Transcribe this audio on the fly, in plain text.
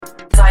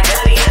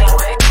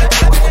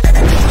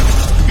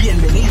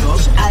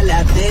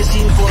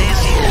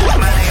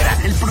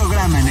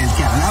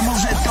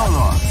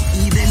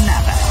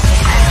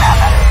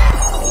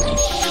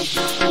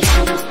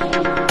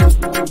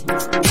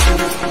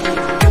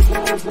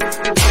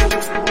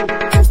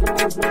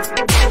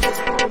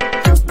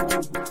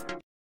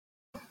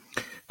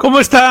¿Cómo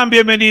están?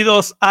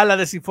 Bienvenidos a la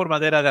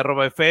desinformadera de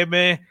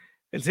 @FM.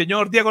 El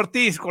señor Diego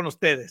Ortiz con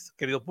ustedes,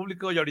 querido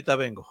público, y ahorita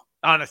vengo.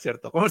 No es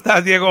cierto. ¿Cómo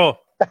estás,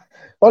 Diego?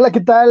 Hola,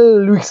 ¿qué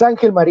tal? Luis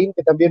Ángel Marín,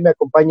 que también me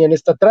acompaña en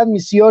esta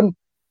transmisión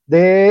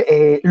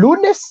de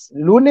lunes,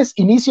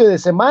 inicio de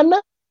semana.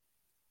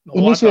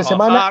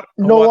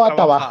 No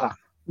atabaja.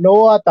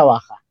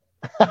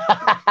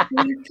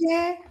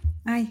 ¿Qué?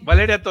 Ay.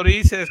 Valeria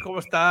Torices, ¿cómo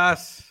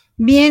estás?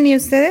 Bien, ¿y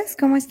ustedes?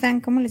 ¿Cómo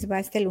están? ¿Cómo les va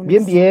este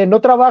lunes? Bien, no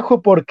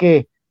trabajo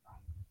porque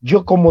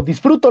yo como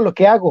disfruto lo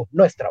que hago,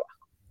 no es trabajo.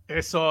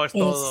 Eso es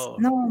todo.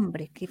 No,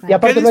 hombre, qué Y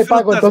aparte no hay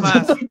pago,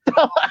 entonces no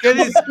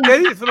 ¿Qué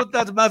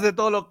disfrutas más de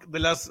de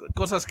las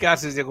cosas que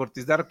haces, Diego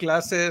Ortiz? Dar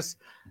clases,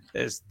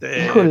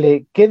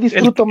 Híjole, ¿qué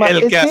disfruto más?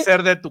 El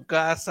quehacer de tu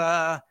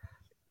casa.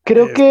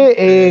 Creo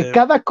que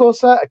cada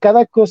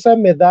cosa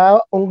me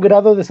da un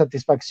grado de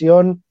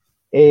satisfacción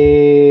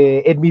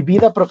en mi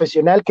vida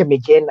profesional que me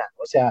llena,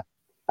 o sea,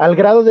 al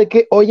grado de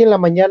que hoy en la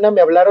mañana me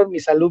hablaron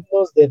mis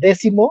alumnos de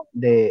 10º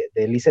de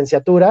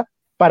licenciatura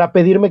para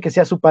pedirme que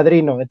sea su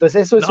padrino.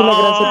 Entonces eso es una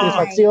gran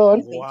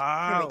satisfacción.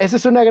 Wow. Esa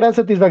es una gran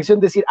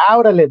satisfacción decir,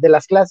 órale, de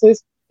las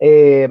clases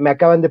me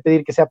acaban de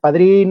pedir que sea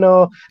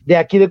padrino, de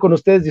aquí con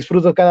ustedes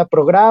disfruto cada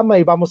programa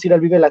y vamos a ir al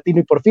Vive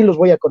Latino y por fin los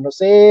voy a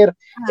conocer,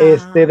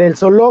 del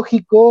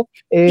zoológico,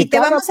 y te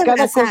vamos a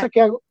cada cosa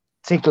que hago.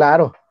 Sí,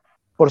 claro,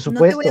 por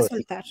supuesto. No te voy a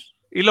soltar.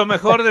 Y lo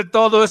mejor de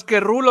todo es que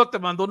Rulo te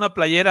mandó una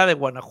playera de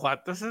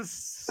Guanajuato. Eso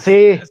es,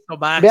 sí, lo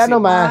máximo. Vea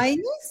nomás.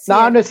 Ay,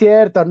 no es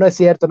cierto, no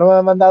me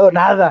ha mandado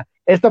nada.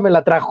 Esta me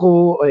la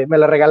trajo, me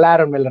la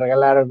regalaron.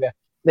 Vea.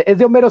 Es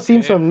de Homero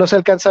Simpson, no se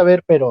alcanza a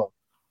ver, pero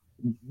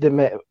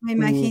me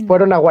imagino.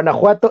 Fueron a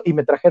Guanajuato y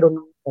me trajeron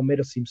un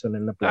Homero Simpson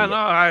en la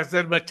playa. Es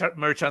el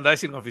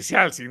merchandising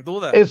oficial, sin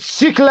duda.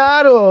 Sí,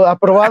 claro,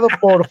 aprobado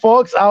por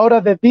Fox, ahora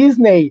de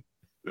Disney.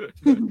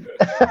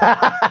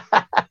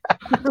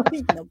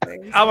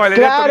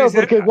 Claro,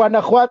 porque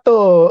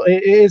Guanajuato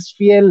es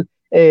fiel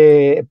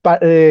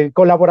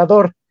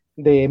colaborador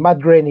de Matt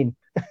Groening.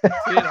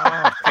 Sí,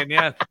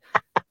 genial.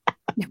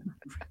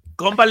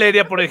 Con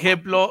Valeria, por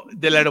ejemplo,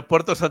 del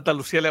aeropuerto de Santa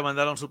Lucía le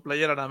mandaron su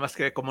playera, nada más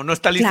que como no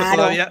está listo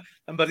todavía,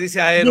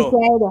 dice Aero.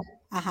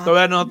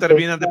 Todavía no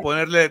terminan de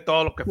ponerle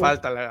todo lo que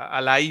falta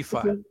a la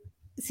IFA.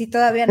 Sí,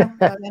 todavía no.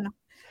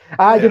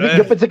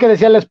 Yo pensé que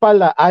decía la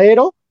espalda,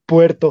 Aero,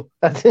 Puerto.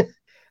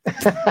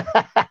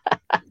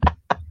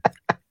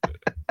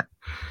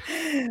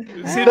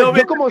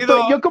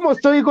 Yo como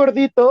estoy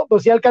gordito,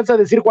 pues sí alcanza a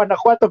decir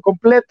Guanajuato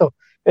completo.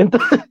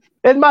 Entonces,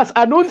 es más,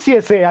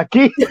 anúnciese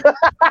aquí.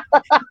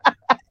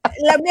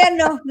 La mía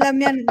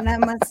nada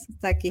más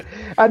está aquí.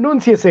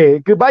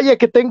 Anúnciese, que vaya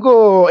que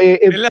tengo...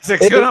 en la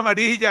sección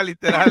amarilla,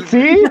 literal.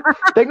 Sí,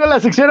 tengo la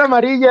sección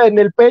amarilla en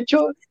el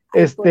pecho,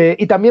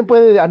 y también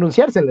puede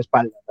anunciarse en la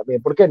espalda,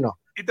 también, ¿por qué no?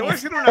 Y te voy a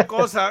decir una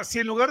cosa, si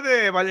en lugar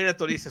de Valeria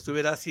Torices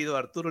hubiera sido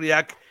Arturo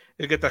Uriac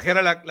el que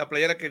trajera la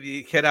playera que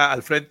dijera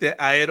al frente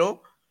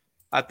Aero,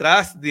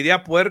 atrás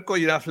diría puerco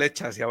y una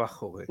flecha hacia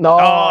abajo, güey.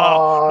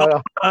 No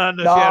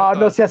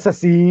seas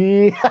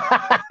así.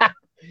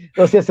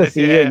 No seas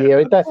así,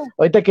 oye.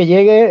 Ahorita que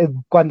llegue,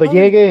 cuando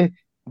llegue,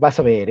 vas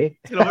a ver, ¿eh?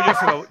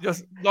 Yo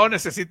no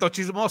necesito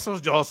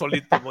chismosos, yo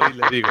solito voy y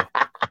le digo.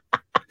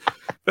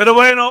 Pero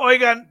bueno,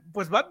 oigan,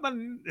 pues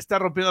Batman está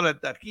rompiendo la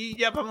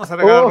taquilla, vamos a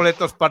regalar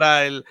boletos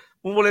para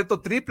un boleto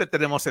triple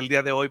tenemos el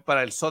día de hoy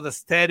para el Soda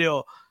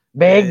Stereo.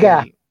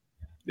 Venga.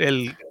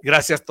 El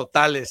Gracias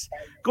Totales.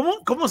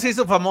 ¿Cómo se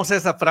hizo famosa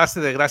esa frase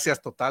de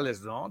Gracias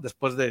Totales, no?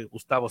 Después de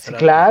Gustavo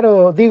Cerati.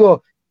 Claro,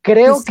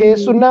 creo que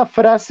es una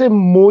frase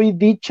muy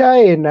dicha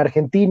en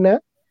Argentina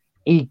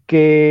y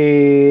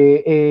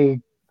que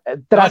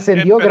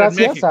trascendió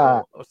gracias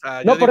a...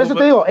 por eso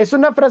te digo, es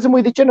una frase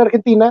muy dicha en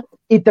Argentina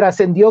y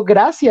trascendió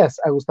gracias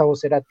a Gustavo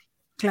Cerati.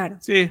 Claro.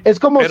 Sí, es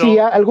como si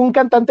algún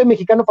cantante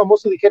mexicano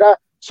famoso dijera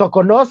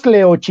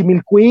Soconostle o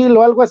Chimilcuil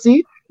o algo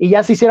así y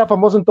ya se hiciera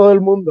famoso en todo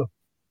el mundo.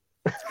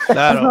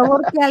 Claro. Por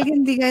favor, que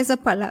alguien diga esa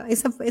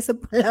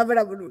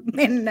palabra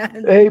Brunena.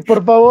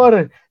 Por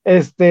favor,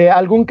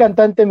 algún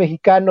cantante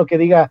mexicano que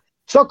diga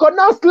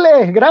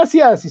Soconostle,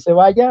 gracias, y se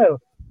vaya,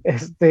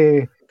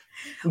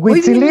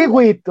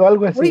 Huitzilihuit o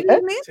algo así. Hoy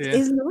lunes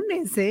es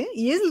lunes,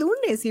 y es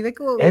lunes, y ve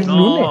como es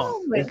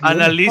lunes.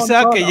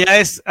 Analiza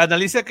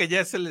que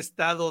ya es el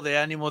estado de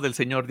ánimo del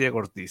señor Diego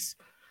Ortiz.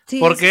 Sí,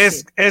 porque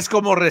es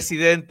como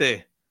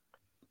Residente.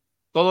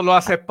 Todo lo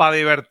hace para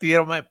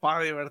divertirme.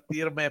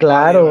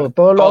 Claro,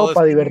 todo lo hago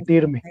para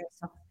divertirme.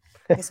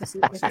 Eso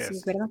sí,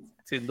 ¿verdad?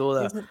 Sin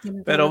duda.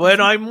 Pero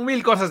bueno, hay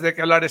mil cosas de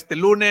que hablar este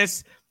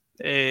lunes,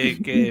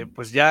 que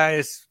pues ya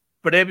es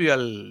previo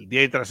al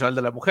Día Internacional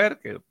de la Mujer,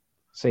 que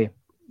sí.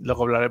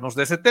 Luego hablaremos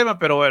de ese tema,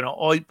 pero bueno,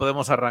 hoy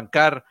podemos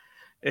arrancar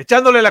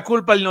echándole la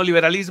culpa al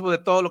neoliberalismo de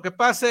todo lo que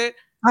pase.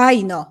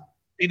 Ay, no.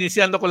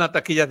 Iniciando con la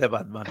taquilla de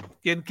Batman.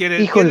 ¿Quién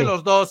de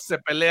los dos se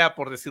pelea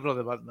por decirlo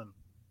de Batman?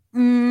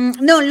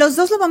 No, los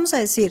dos lo vamos a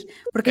decir,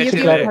 porque yo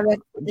quiero saber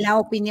la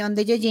opinión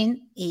de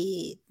Yejin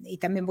y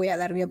también voy a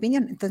dar mi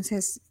opinión.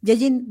 Entonces,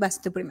 Yejin,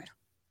 vas tú primero.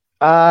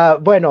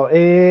 Bueno,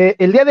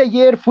 el día de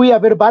ayer fui a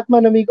ver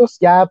Batman, amigos,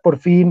 ya por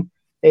fin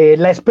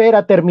la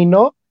espera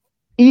terminó,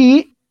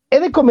 y he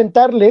de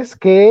comentarles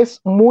que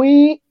es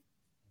muy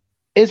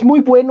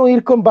bueno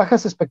ir con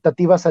bajas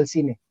expectativas al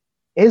cine.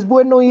 Es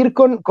bueno ir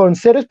con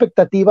cero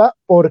expectativa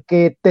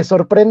porque te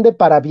sorprende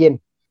para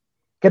bien.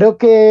 Creo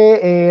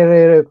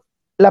que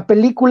la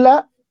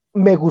película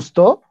me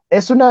gustó,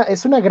 es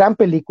una gran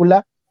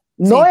película.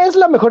 No es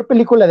la mejor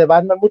película de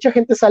Batman. Mucha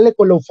gente sale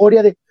con la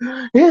euforia de,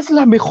 es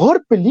la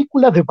mejor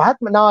película de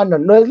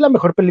Batman. No es la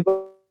mejor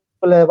película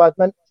de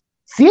Batman.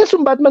 Sí es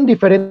un Batman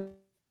diferente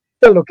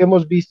a lo que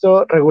hemos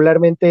visto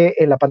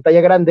regularmente en la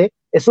pantalla grande.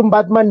 Es un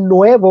Batman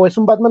nuevo, es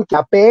un Batman que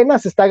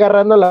apenas está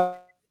agarrando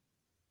la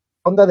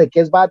onda de qué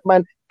es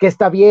Batman, qué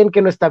está bien,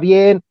 qué no está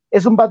bien.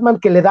 Es un Batman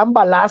que le dan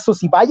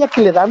balazos, y vaya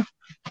que le dan,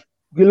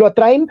 lo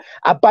traen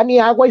a pan y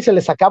agua y se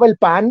les acaba el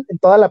pan en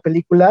toda la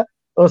película.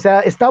 O sea,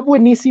 está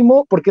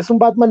buenísimo porque es un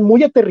Batman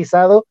muy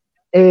aterrizado.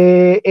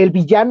 El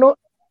villano,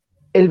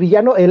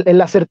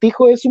 el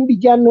acertijo es un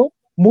villano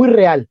muy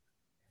real.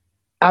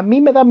 A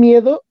mí me da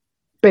miedo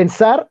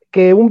pensar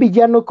que un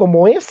villano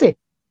como ese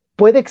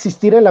puede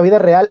existir en la vida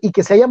real, y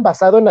que se hayan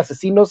basado en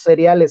asesinos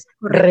seriales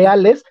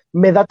reales,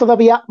 me da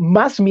todavía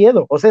más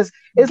miedo. O sea,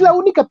 es la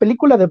única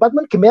película de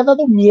Batman que me ha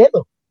dado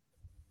miedo.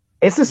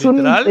 Eso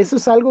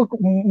es algo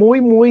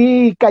muy,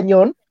 muy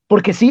cañón,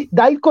 porque sí,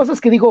 hay cosas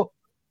que digo,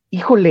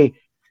 híjole.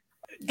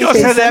 Yo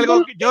sé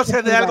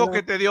de algo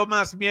que te dio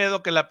más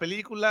miedo que la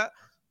película.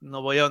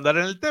 No voy a ahondar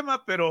en el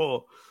tema,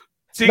 pero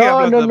sigue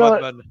hablando de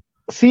Batman.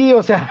 Sí,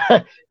 o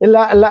sea,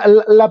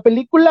 la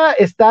película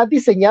está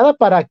diseñada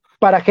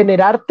para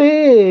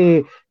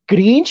generarte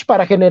cringe,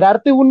 para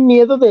generarte un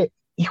miedo de,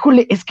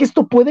 híjole, es que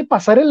esto puede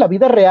pasar en la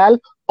vida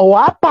real, o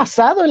ha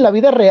pasado en la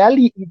vida real,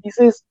 y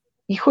dices,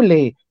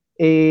 híjole,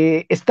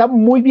 está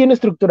muy bien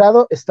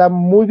estructurado, está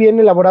muy bien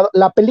elaborado.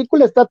 La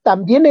película está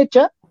tan bien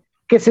hecha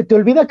que se te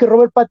olvida que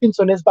Robert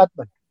Pattinson es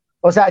Batman.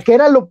 O sea, que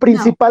era lo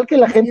principal que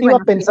la gente iba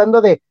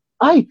pensando de,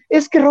 ay,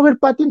 es que Robert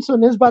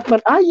Pattinson es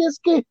Batman, ay, es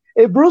que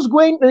Bruce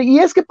Wayne, y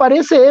es que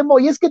parece emo,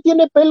 y es que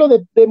tiene pelo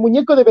de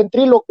muñeco de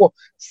ventrílocuo.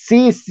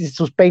 Sí,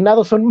 sus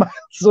peinados son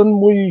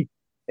muy,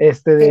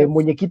 de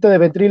muñequito de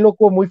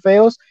ventrílocuo, muy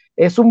feos.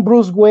 Es un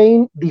Bruce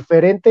Wayne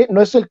diferente,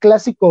 no es el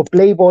clásico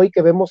playboy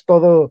que vemos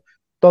todo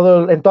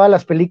en todas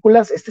las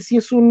películas. Este sí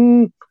es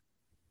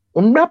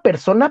una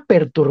persona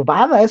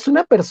perturbada, es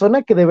una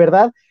persona que de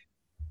verdad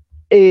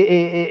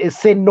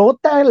se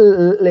nota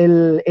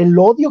el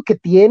odio que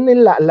tiene,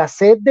 la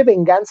sed de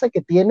venganza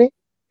que tiene.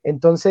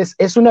 Entonces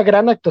es una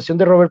gran actuación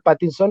de Robert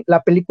Pattinson.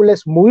 La película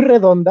es muy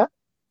redonda,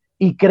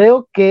 y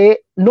creo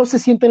que no se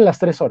sienten las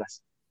 3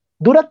 horas.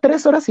 Dura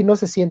 3 horas y no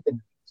se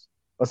sienten.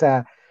 O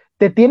sea,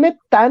 te tiene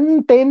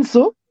tan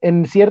tenso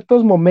en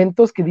ciertos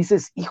momentos que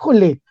dices,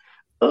 híjole,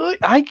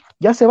 ay,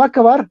 ya se va a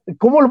acabar.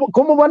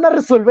 ¿Cómo van a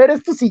resolver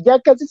esto si ya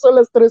casi son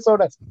las 3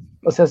 horas?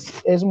 O sea,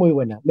 es muy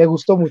buena, me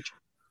gustó mucho.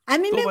 A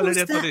mí me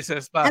gusta,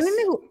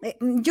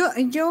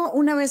 yo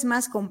una vez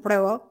más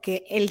compruebo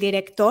que el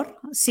director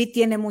sí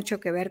tiene mucho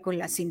que ver con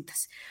las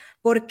cintas,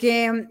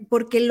 porque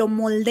lo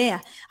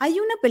moldea. Hay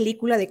una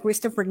película de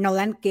Christopher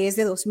Nolan que es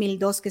de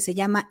 2002 que se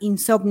llama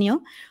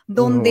Insomnio,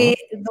 donde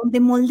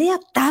moldea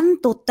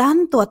tanto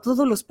a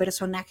todos los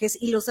personajes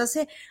y los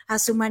hace a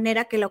su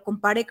manera, que lo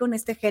compare con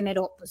este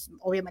género, pues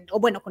obviamente, o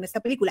bueno, con esta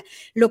película,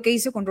 lo que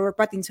hizo con Robert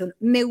Pattinson.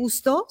 Me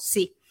gustó,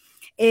 sí.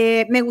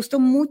 Me gustó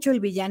mucho el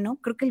villano.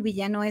 Creo que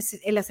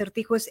el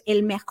acertijo es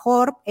el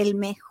mejor,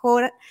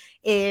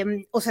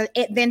 o sea,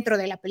 dentro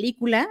de la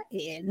película.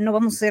 No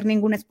vamos a hacer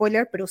ningún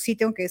spoiler, pero sí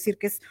tengo que decir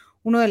que es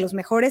uno de los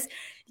mejores.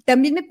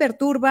 También me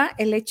perturba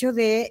el hecho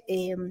de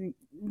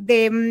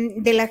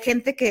la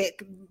gente que,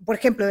 por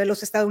ejemplo, de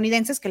los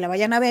estadounidenses que la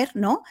vayan a ver,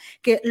 ¿no?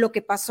 Que lo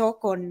que pasó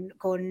con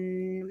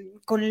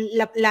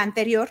la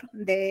anterior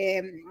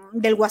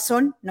del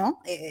Guasón,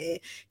 ¿no?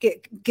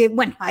 Que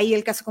bueno, ahí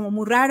el caso como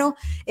muy raro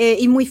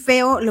y muy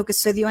feo, lo que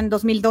sucedió en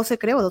 2012,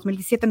 creo,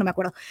 2017, no me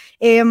acuerdo.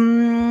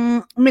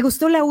 Me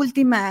gustó la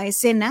última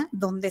escena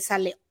donde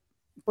sale,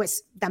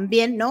 pues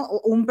también, ¿no?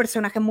 Un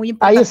personaje muy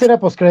importante. Hay escena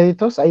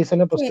postcréditos.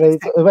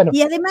 Bueno,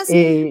 y además,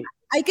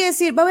 hay que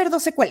decir, va a haber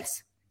 2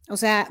 secuelas. O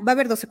sea, va a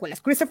haber 2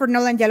 secuelas. Christopher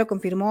Nolan ya lo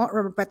confirmó,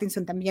 Robert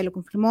Pattinson también ya lo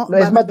confirmó. No,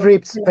 es Matt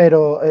Reeves,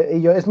 pero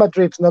es Matt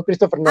Reeves, no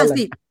Christopher Nolan.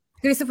 Sí,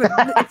 Christopher,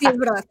 sí, es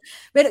verdad.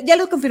 Pero ya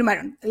lo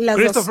confirmaron.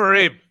 Christopher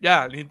Reeves,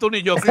 ya, ni tú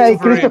ni yo.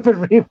 Christopher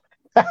Reeves.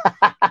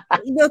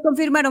 Lo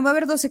confirmaron, va a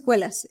haber 2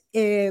 secuelas,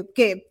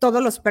 que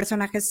todos los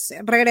personajes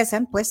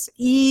regresan, pues,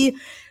 y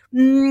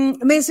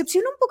me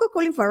decepciona un poco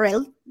Colin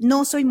Farrell,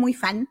 no soy muy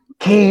fan.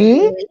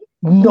 ¿Qué?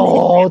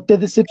 No, ¿te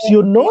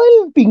decepcionó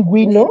el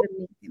pingüino?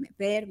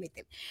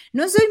 Permíteme.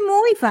 No soy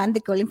muy fan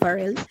de Colin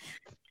Farrell,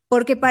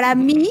 porque para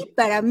mí,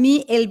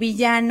 el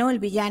villano,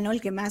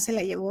 el que más se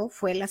la llevó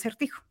fue el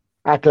acertijo.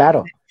 Ah,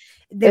 claro.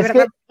 De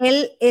verdad,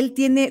 él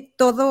tiene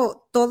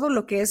todo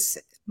lo que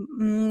es,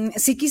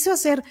 si quiso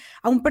hacer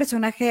a un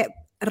personaje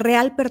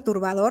real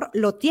perturbador,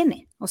 lo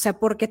tiene, o sea,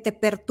 porque te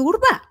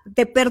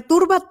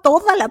perturba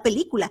toda la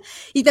película.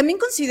 Y también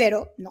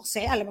considero, no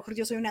sé, a lo mejor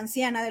yo soy una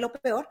anciana de lo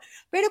peor,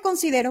 pero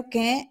considero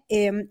que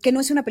no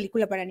es una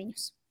película para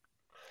niños.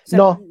 O sea,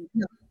 no.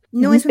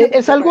 No es una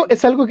es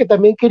algo que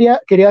también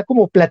quería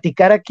como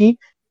platicar aquí.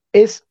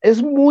 Es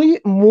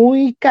muy,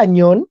 muy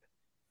cañón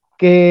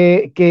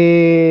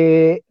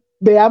que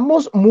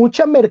veamos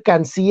mucha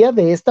mercancía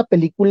de esta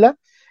película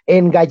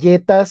en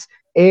galletas,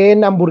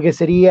 en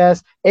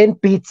hamburgueserías, en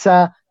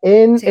pizza,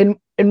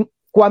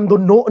 cuando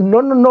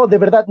no, de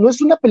verdad, no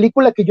es una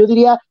película que yo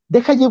diría,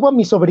 deja llevo a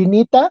mi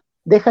sobrinita,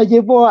 deja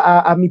llevo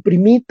a mi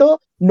primito,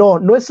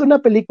 no es una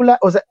película,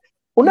 o sea,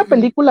 una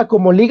película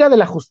como Liga de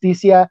la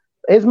Justicia,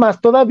 es más,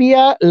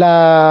 todavía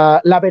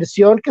la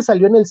versión que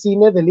salió en el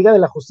cine de Liga de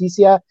la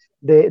Justicia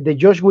de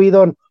Josh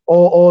Whedon,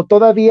 o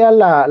todavía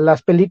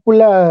las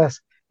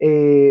películas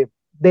de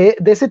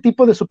ese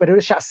tipo de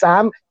superhéroes,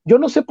 Shazam, yo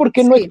no sé por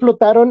qué no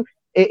explotaron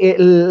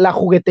la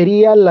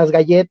juguetería, las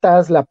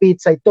galletas, la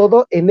pizza y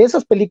todo en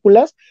esas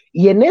películas,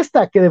 y en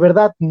esta que de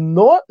verdad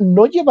no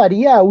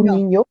llevaría a un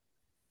niño,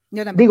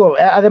 digo,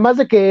 además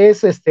de que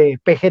es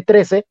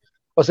PG-13,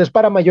 o sea, es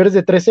para mayores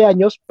de 13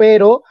 años,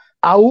 pero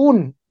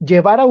aún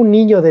llevar a un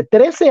niño de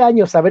 13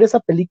 años a ver esa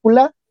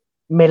película,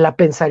 me la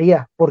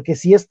pensaría, porque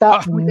sí está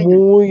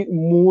muy,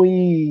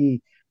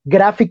 muy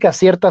gráfica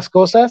ciertas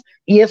cosas,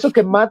 y eso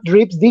que Matt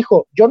Reeves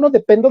dijo, yo no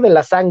dependo de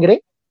la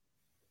sangre,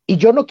 y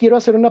yo no quiero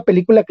hacer una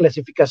película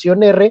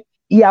clasificación R,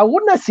 y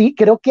aún así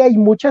creo que hay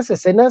muchas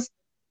escenas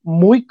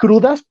muy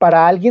crudas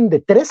para alguien de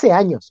 13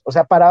 años, o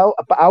sea,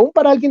 aún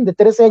para alguien de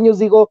 13 años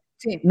digo,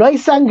 no hay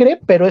sangre,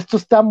 pero esto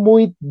está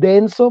muy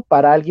denso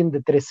para alguien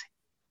de 13.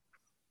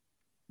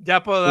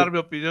 ¿Ya puedo dar mi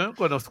opinión?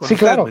 Cuando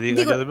claro. me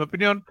digan, yo doy mi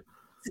opinión.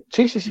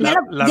 Sí.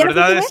 La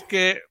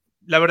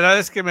verdad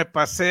es que me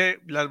pasé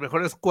las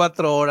mejores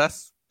 4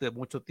 horas de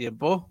mucho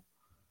tiempo.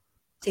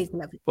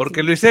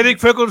 Porque Luis Eric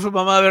fue con su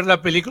mamá a ver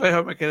la película y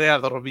yo me quedé a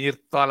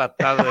dormir toda la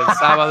tarde del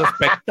sábado.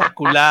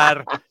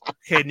 Espectacular,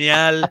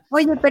 genial.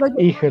 Oye,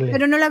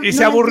 pero no la y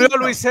se aburrió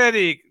Luis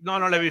Eric. No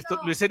la he visto.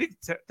 Luis Eric,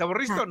 ¿te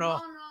aburriste o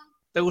no?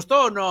 ¿Te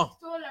gustó o no?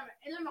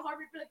 Es la mejor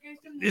película que he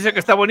visto en mi vida. Dice que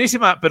está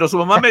buenísima, pero su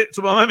mamá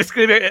me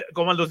escribe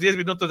como a los 10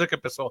 minutos de que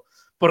empezó.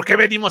 ¿Por qué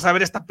venimos a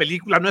ver esta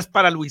película? No es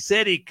para Luis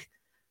Eric.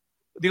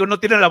 Digo, no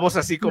tiene la voz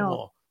así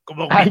como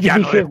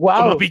villano,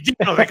 como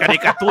villano de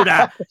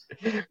caricatura.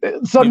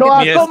 Sonó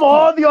como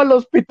odio a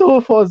los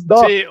pitufos, ¿no?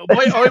 Sí,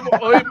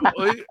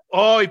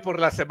 hoy por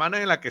la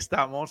semana en la que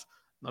estamos,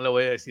 no le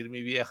voy a decir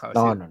mi vieja,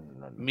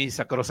 mi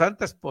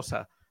sacrosanta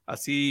esposa,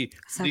 así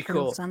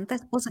sacrosanta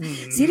esposa.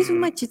 Si eres un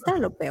machista,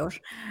 lo peor.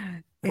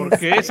 ¿Por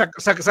qué?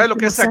 ¿Sabes lo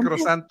que es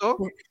sacrosanto?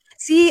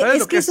 Sí,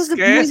 es que eso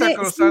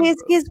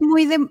es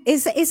muy de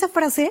esa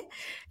frase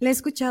la he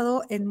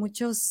escuchado en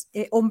muchos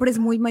hombres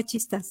muy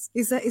machistas.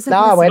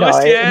 Esa bueno,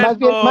 más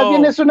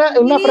bien es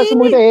una frase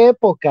muy de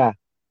época.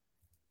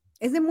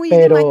 Es de muy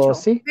de macho.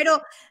 Sí.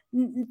 Pero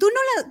tú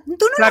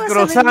no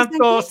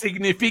sacrosanto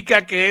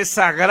significa que es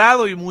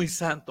sagrado y muy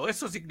santo.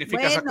 Eso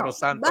significa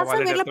sacrosanto. ¿Vas a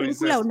ver la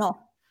película o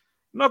no?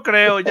 No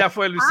creo, ya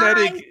fue Luis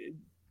Eric.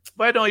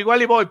 Bueno,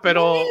 igual y voy,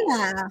 pero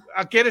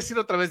 ¿quieres ir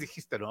otra vez?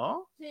 Dijiste,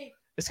 ¿no? Sí.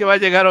 Es que va a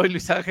llegar hoy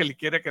Luis Ángel y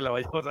quiere que la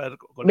vayamos a ver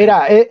con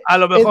Mira, a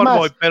lo mejor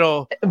voy,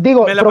 pero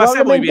me la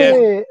pasé muy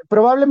bien.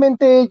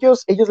 Probablemente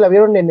ellos la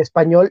vieron en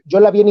español, yo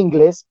la vi en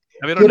inglés.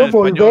 Quiero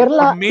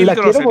volverla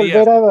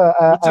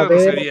a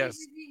ver.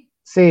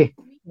 Sí,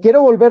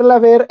 quiero volverla a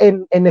ver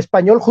en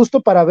español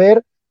justo para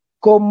ver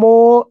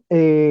cómo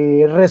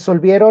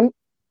resolvieron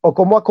o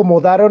cómo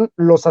acomodaron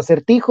los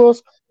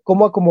acertijos,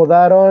 cómo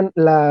acomodaron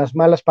las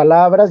malas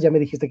palabras, ya me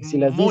dijiste que sí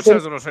las dicen.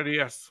 Muchas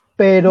groserías.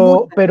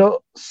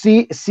 Pero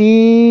sí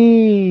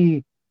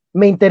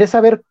me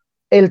interesa ver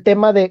el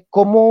tema de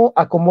cómo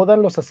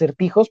acomodan los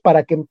acertijos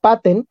para que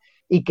empaten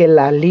y que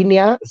la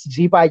línea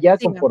sí vaya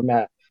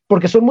conforme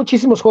porque son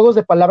muchísimos juegos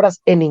de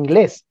palabras en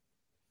inglés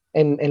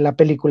en la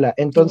película.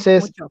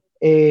 Entonces,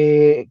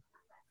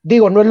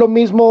 digo, no es lo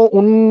mismo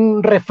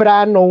un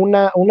refrán o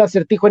un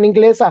acertijo en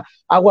inglés a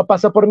agua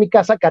pasa por mi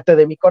casa, cate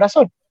de mi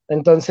corazón.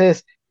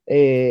 Entonces,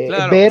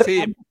 ver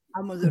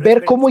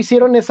cómo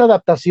hicieron esa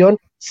adaptación.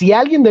 Si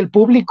alguien del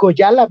público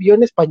ya la vio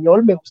en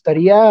español, me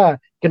gustaría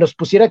que nos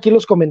pusiera aquí en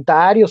los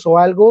comentarios o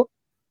algo,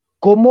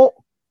 cómo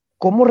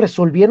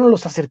resolvieron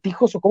los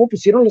acertijos o cómo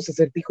pusieron los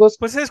acertijos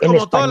pues es en como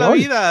español. Toda la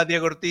vida,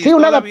 Diego Ortiz. Sí,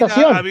 una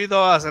adaptación. Ha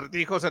habido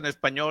acertijos en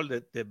español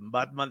de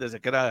Batman desde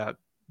que era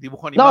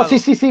dibujo animado. No,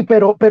 sí,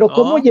 pero ¿no?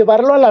 ¿Cómo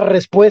llevarlo a las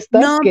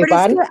respuestas que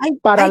van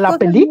para la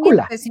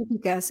película?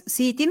 Específicas.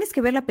 Sí, tienes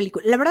que ver la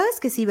película. La verdad es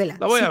que sí, vela.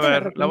 La voy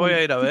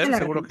a ir a ver,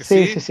 seguro que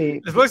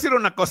sí. Les voy a decir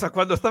una cosa,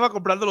 cuando estaba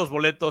comprando los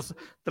boletos,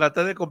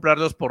 traté de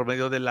comprarlos por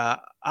medio de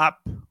la app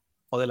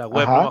o de la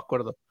web, no me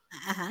acuerdo.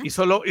 Ajá. Y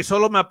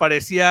solo me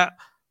aparecía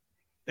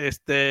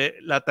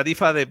la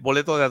tarifa de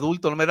boleto de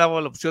adulto, no me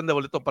daba la opción de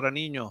boleto para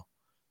niño.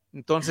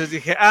 Entonces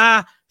dije,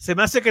 se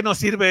me hace que no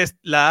sirve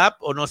la app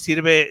o no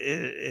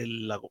sirve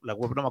la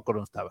web, no me acuerdo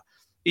dónde estaba.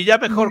 Y ya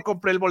mejor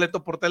compré el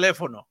boleto por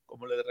teléfono,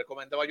 como le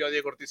recomendaba yo a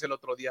Diego Ortiz el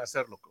otro día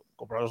hacerlo,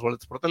 comprar los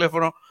boletos por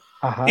teléfono.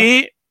 Ajá.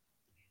 Y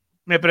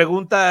me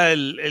pregunta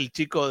el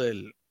chico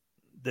del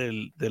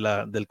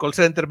call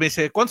center, me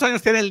dice, ¿cuántos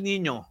años tiene el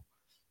niño?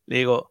 Le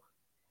digo,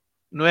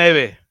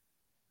 9.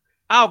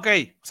 Ok.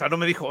 O sea, no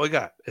me dijo,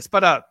 oiga, es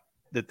para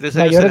de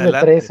 13 años mayores en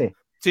adelante. De 13.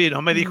 Sí,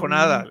 no me dijo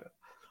nada.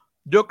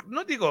 Yo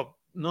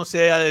no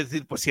sé a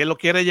decir, pues si él lo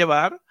quiere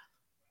llevar.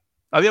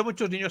 ¿Había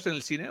muchos niños en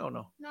el cine o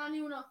no? No,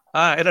 ni uno.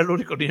 Era el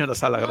único niño en la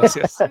sala,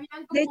 gracias.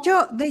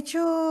 De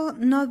hecho,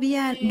 no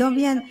habían.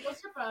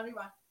 Para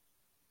arriba.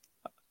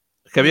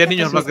 Que había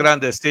niños más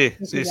grandes, sí.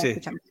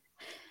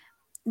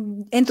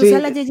 ¿En tu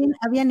sala, Yejin,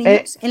 había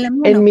niños? En la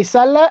mía en mi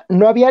sala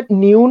no había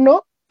ni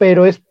uno,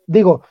 pero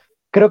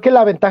creo que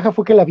la ventaja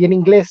fue que la vi en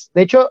inglés.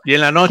 De hecho, y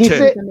en la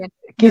noche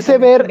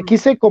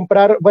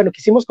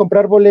quisimos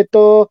comprar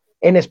boleto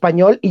en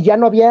español y ya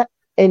no había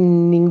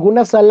en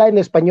ninguna sala en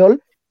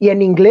español y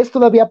en inglés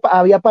todavía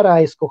había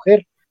para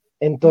escoger.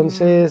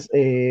 Entonces,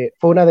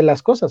 fue una de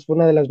las cosas, fue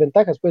una de las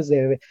ventajas, pues,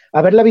 de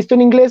haberla visto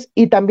en inglés,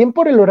 y también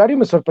por el horario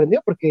me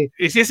sorprendió, porque...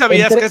 ¿Y si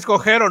sabías qué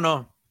escoger o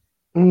no?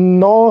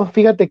 No,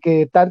 fíjate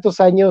que tantos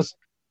años,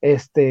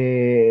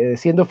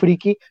 siendo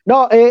friki.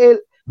 No,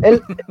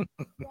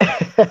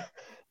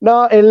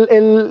 no,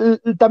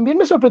 también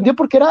me sorprendió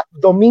porque era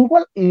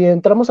domingo y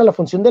entramos a la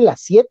función de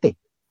las 7.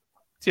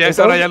 Sí, a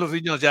esa hora ya los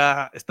niños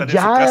ya están en su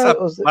casa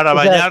para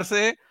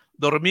bañarse,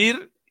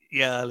 dormir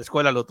y a la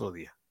escuela el otro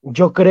día.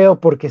 Yo creo,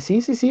 porque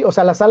sí, o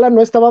sea, la sala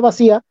no estaba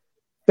vacía,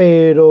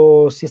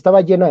 pero sí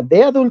estaba llena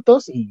de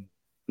adultos y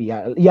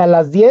a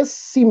las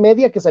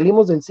 10:30 que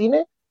salimos del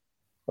cine,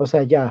 o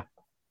sea, ya.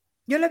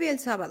 Yo la vi el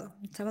sábado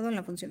en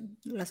la función,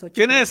 las 8.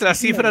 ¿Tienes las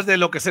cifras de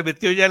lo que se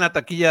metió ya en la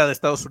taquilla de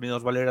Estados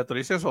Unidos, Valeria? ¿Tú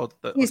dices o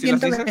sí, ¿sí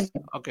las dices?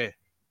 Ok.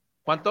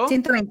 ¿Cuánto?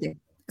 120.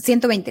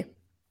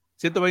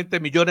 120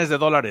 millones de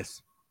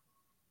dólares.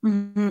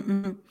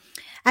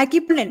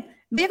 Aquí ponen,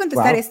 voy a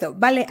contestar esto.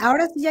 Vale,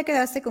 ahora sí ya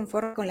quedaste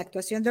conforme con la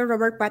actuación de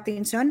Robert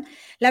Pattinson.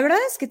 La verdad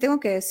es que tengo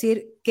que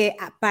decir que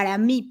para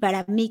mí,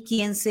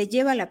 quien se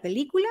lleva la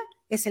película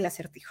es el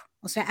Acertijo.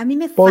 O sea, a mí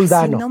me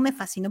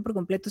fascinó por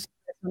completo su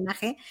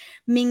personaje,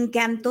 me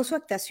encantó su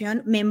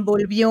actuación, me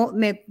envolvió,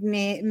 me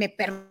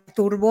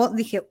perturbó,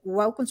 dije,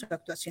 wow, con su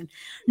actuación.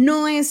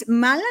 No es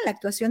mala la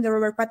actuación de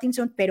Robert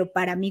Pattinson, pero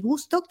para mi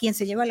gusto, quien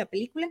se lleva la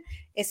película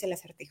es el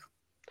Acertijo.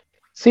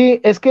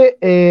 Sí, es que,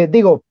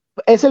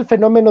 es el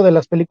fenómeno de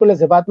las películas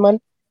de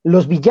Batman,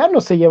 los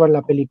villanos se llevan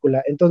la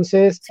película,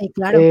 entonces, sí,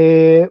 claro.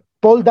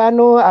 Paul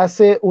Dano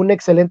hace un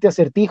excelente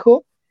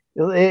Acertijo,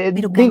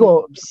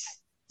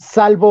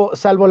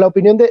 salvo la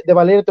opinión de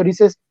Valeria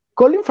Torices,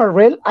 Colin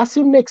Farrell hace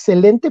un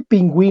excelente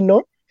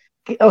Pingüino,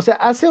 o sea,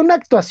 hace una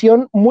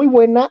actuación muy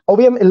buena,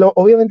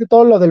 obviamente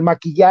todo lo del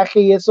maquillaje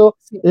y eso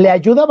le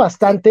ayuda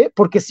bastante,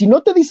 porque si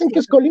no te dicen que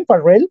es Colin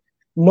Farrell,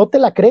 no te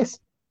la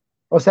crees.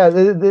 O sea,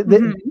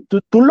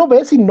 tú lo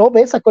ves y no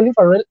ves a Colin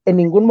Farrell en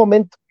ningún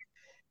momento.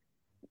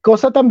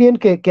 Cosa también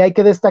que hay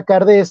que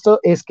destacar de esto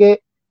es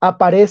que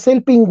aparece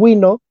el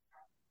Pingüino,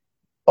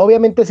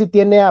 obviamente sí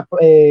tiene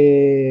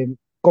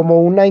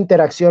como una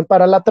interacción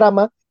para la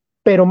trama,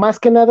 pero más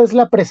que nada es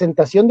la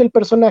presentación del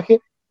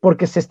personaje,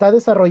 porque se está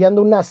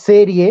desarrollando una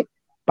serie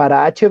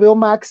para HBO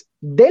Max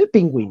del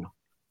Pingüino.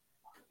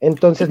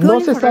 Entonces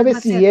no se sabe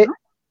si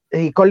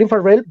y Colin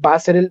Farrell va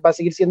a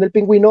seguir siendo el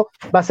Pingüino,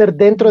 va a ser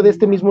dentro de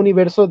este mismo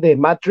universo de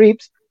Matt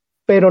Reeves,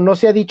 pero no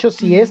se ha dicho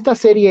si esta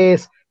serie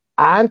es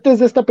antes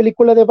de esta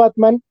película de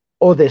Batman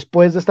o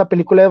después de esta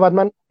película de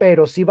Batman,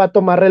 pero sí va a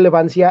tomar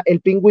relevancia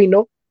el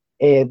Pingüino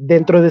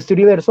dentro de este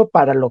universo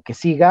para lo que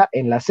siga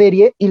en la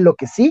serie y lo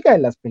que siga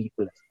en las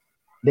películas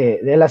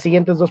de las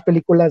siguientes 2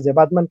 películas de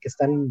Batman que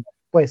están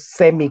pues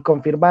semi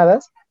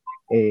confirmadas.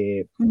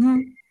 ¿El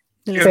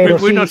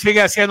Pingüino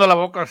sigue haciendo la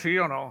boca así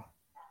o no?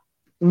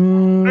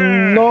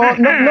 No lo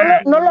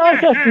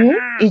hace así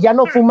y ya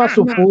no fuma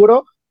su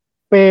puro,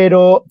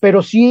 pero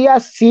sí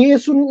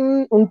es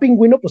un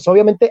Pingüino, pues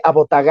obviamente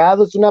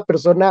abotagado, es una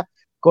persona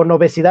con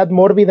obesidad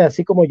mórbida,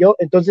 así como yo,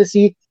 entonces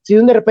sí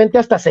de repente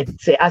hasta se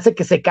hace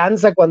que se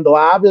cansa cuando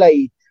habla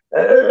y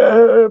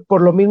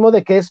por lo mismo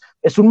de que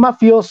es un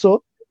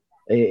mafioso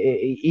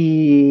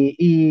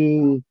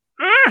y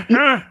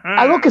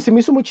algo que se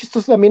me hizo muy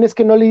chistoso también es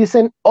que no le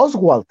dicen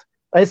Oswald.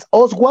 Es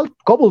Oswald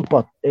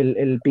Cobblepot,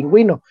 el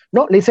Pingüino.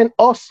 No, le dicen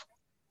Oz.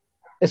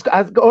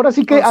 Ahora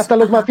sí que hasta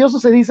los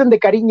mafiosos se dicen de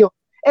cariño,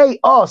 hey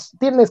Oz,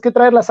 tienes que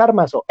traer las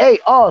armas, o hey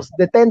Oz,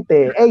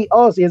 detente, hey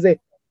Oz, y es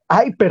de,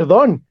 ay,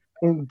 perdón,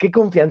 qué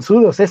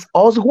confianzudos, es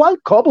Oswald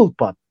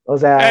Cobblepot. O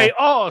sea, hey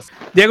Oz.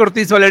 Diego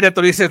Ortiz, Valeria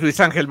Torices, Luis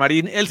Ángel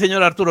Marín, el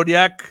señor Arturo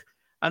Uriac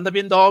anda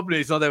viendo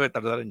Oblis, no debe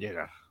tardar en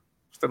llegar.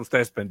 Están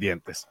ustedes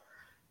pendientes,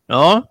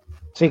 ¿no?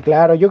 Sí,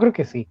 claro, yo creo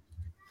que sí.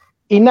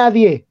 Y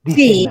nadie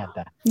dice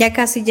nada. Ya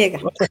casi llega.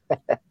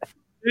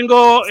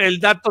 Tengo el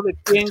dato de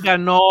quién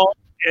ganó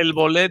el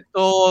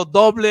boleto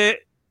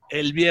doble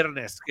el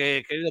viernes.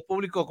 Que, querido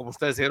público, como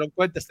ustedes se dieron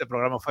cuenta, este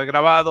programa fue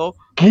grabado.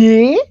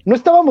 ¿Qué? ¿No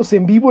estábamos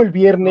en vivo el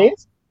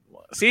viernes?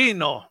 No. Sí,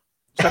 no. O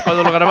sea,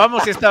 cuando lo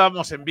grabamos sí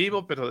estábamos en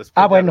vivo, pero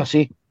después... bueno,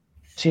 sí.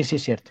 Sí,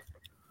 cierto.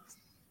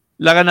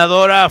 La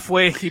ganadora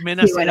fue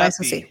Jimena Cerati. Bueno,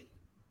 eso sí.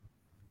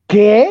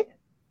 ¿Qué?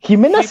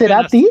 ¿Jimena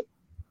Cerati?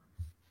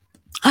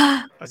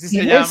 Así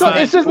se llama.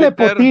 Eso es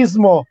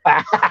nepotismo.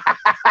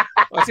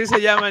 Así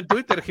se llama en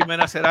Twitter,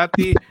 Jimena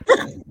Cerati.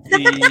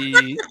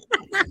 Y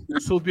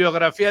su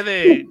biografía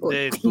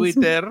de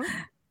Twitter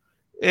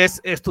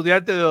es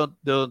estudiante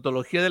de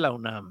odontología de la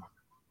UNAM.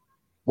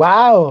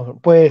 Wow,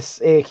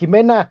 pues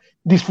Jimena,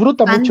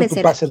 disfruta mucho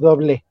tu pase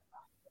doble.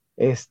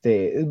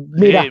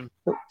 Mira,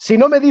 si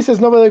no me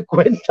dices, no me doy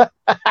cuenta.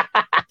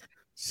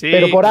 Sí,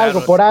 pero por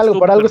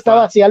algo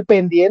estaba así al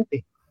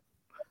pendiente.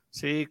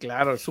 Sí,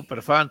 claro, es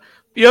súper fan.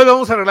 Y hoy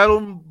vamos a arreglar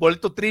un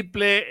boleto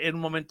triple en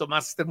un momento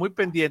más. Estén muy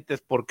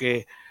pendientes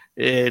porque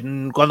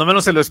cuando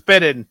menos se lo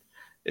esperen,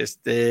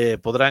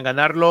 podrán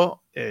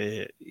ganarlo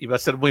y va a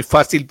ser muy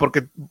fácil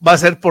porque va a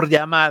ser por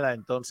llamada.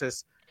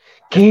 Entonces,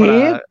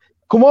 ¿qué?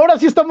 Como ahora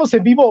sí estamos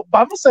en vivo,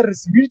 ¿vamos a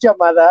recibir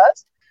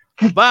llamadas?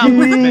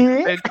 Vamos,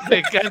 me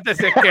encanta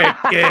ese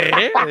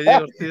 ¿qué?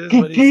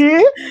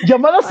 ¿Qué?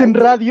 ¿Llamadas en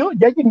radio?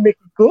 ¿Ya hay en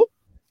México?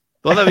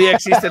 Todavía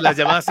existen las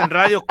llamadas en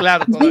radio,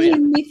 claro, todavía.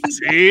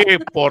 Sí,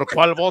 ¿por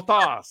cuál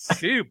votas?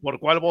 Sí, ¿por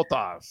cuál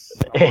votas?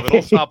 La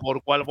poderosa,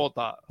 ¿por cuál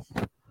votas?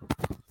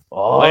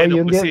 Bueno,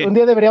 un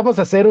día deberíamos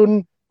hacer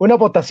una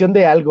votación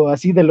de algo,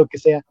 así de lo que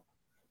sea.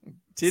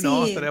 Sí,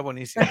 no, estaría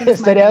buenísimo.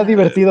 Estaría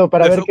divertido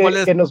para ver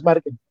qué nos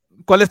marquen.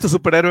 ¿Cuál es tu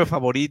superhéroe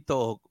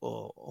favorito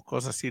o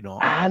cosas así, no?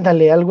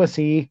 Ándale, algo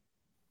así.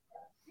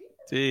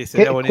 Sí,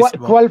 sería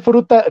buenísimo. ¿Cuál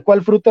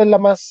fruta es la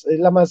más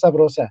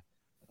sabrosa?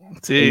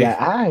 Sí.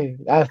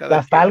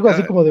 Hasta algo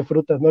así como de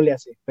frutas no le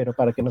hace, pero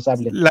para que nos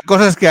hablen. La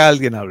cosa es que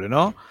alguien hable,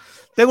 ¿no?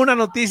 Tengo una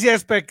noticia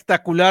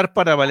espectacular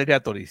para Valeria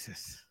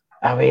Torices.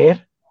 A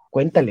ver,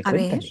 cuéntale.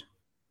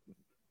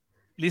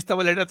 ¿Lista,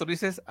 Valeria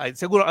Torices?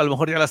 Seguro, a lo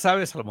mejor ya la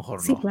sabes, a lo mejor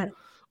no. Sí, claro.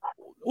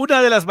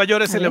 Una de las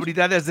mayores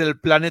celebridades del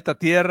planeta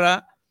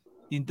Tierra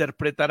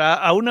interpretará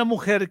a una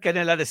mujer que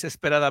anhela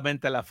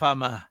desesperadamente la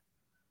fama.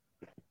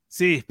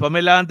 Sí,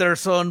 Pamela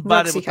Anderson va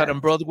a debutar en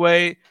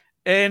Broadway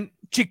en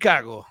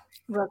Chicago.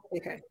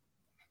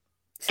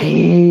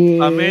 Sí.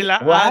 Pamela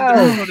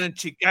Anderson en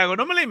Chicago.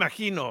 No me la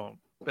imagino,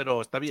 pero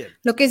está bien.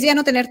 Lo que es ya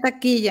no tener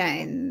taquilla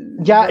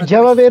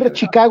ya va a haber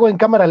Chicago en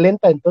cámara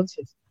lenta,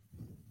 entonces.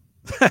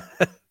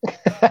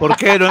 ¿Por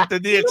qué? No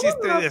entendí el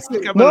chiste.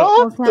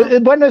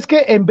 Bueno, es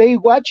que en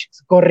Baywatch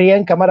corría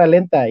en cámara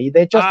lenta y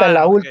de hecho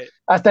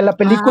hasta en la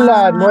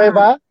película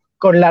nueva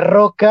con La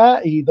Roca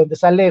y donde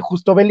sale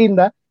justo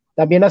Belinda,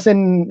 también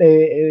hacen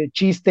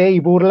chiste y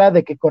burla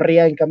de que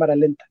corría en cámara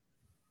lenta.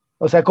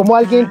 O sea, como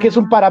alguien que es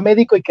un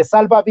paramédico y que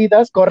salva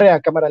vidas, corre a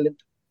cámara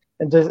lenta.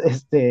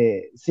 Entonces,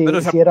 sí.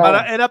 Pero sí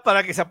era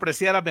para que se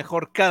apreciara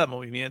mejor cada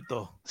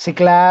movimiento. Sí,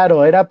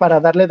 claro, era para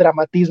darle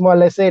dramatismo a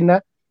la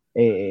escena,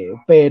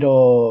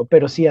 pero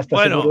sí,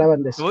 hasta se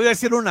burlaban de eso. Te voy a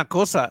decir una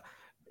cosa.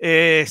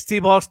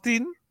 Steve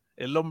Austin,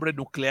 el hombre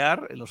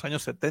nuclear, en los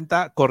años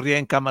 70, corría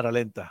en cámara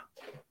lenta.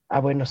 Ah,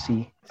 bueno,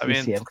 sí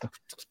es cierto.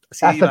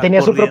 Sí, hasta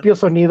tenía su propio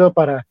sonido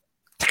para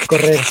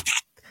correr.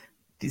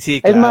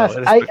 Sí, claro, es más,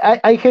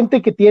 hay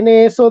gente que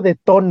tiene eso de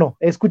tono.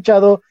 He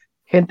escuchado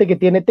gente que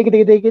tiene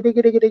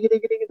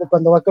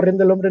cuando va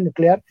corriendo el hombre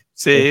nuclear.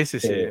 Sí.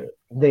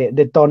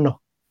 De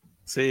tono.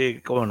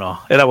 Sí, cómo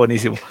no, era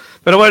buenísimo.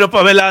 Pero bueno,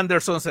 Pamela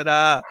Anderson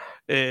va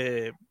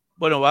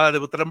a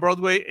debutar en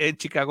Broadway en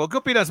Chicago. ¿Qué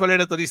opinas,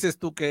 Valeria? Tú dices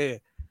tú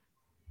que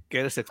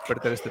eres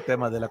experta en este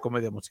tema de la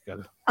comedia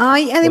musical.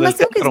 Ay, además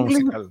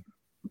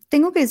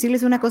tengo que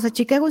decirles una cosa,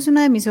 Chicago es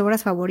una de mis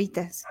obras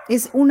favoritas,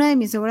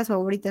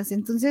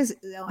 entonces,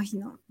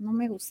 no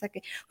me gusta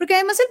porque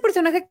además el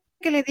personaje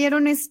que le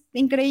dieron es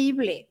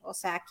increíble, o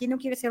sea, ¿quién no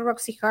quiere ser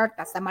Roxy Hart?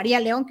 Hasta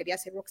María León quería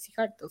ser Roxy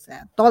Hart, o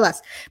sea,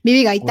 todas,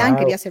 Vivi Gaitán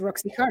quería ser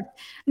Roxy Hart,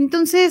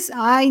 entonces,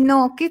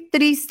 qué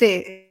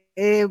triste,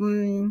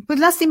 pues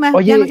lástima.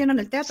 Oye, ya no llenan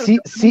el teatro.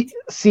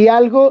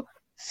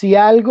 Si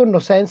algo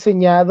nos ha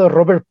enseñado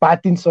Robert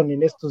Pattinson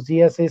en estos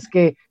días es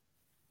que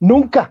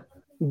nunca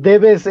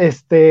debes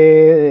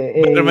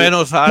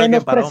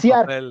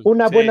menospreciar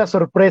una buena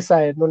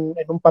sorpresa en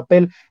un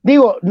papel.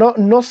 Digo,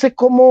 no sé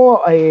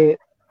cómo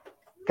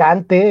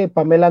cante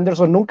Pamela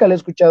Anderson, nunca la he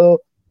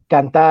escuchado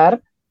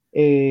cantar.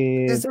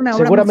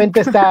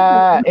 Seguramente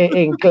está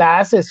en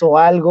clases o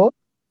algo.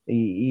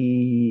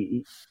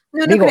 No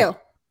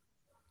creo.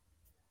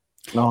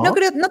 No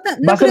creo.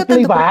 ¿Va a ser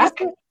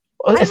playback?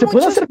 ¿Se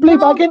puede hacer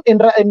playback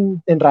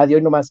en radio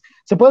y nomás?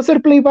 ¿Se puede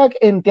hacer playback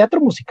en teatro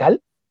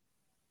musical?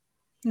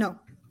 No.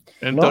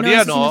 En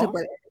teoría no. No se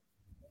puede.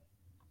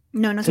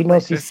 No se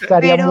puede. Sí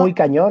estaría muy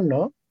cañón,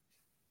 ¿no?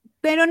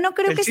 Pero no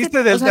creo que el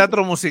chiste del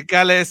teatro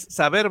musical es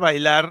saber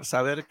bailar,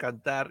 saber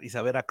cantar y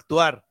saber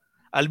actuar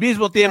al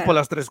mismo tiempo,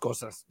 las tres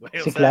cosas.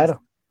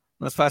 Claro.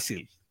 No es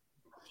fácil.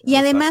 Y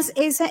además,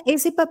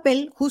 ese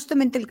papel,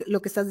 justamente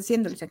lo que estás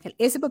diciendo, Luis Ángel,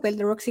 ese papel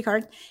de Roxy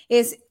Hart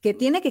es que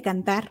tiene que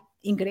cantar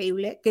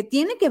increíble, que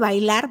tiene que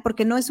bailar,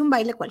 porque no es un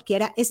baile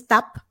cualquiera, es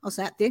tap, o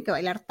sea, tiene que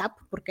bailar tap,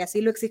 porque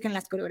así lo exigen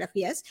las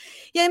coreografías.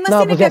 Y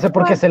además pues ya sé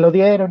por qué se lo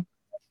dieron.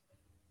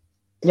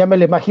 Ya me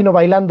lo imagino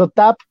bailando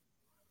tap.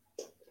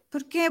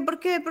 ¿Por qué?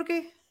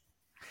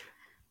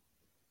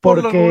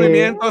 Por los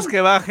movimientos que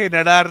va a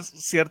generar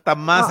cierta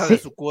masa de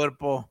su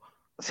cuerpo.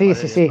 Sí.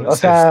 O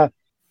sea,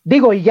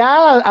 digo, y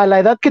ya a la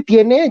edad que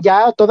tiene,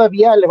 ya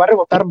todavía le va a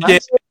rebotar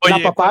más la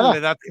papada. ¿Cuál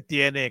es la edad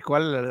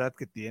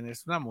que tiene?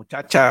 Es una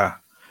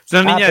muchacha. Es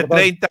una niña de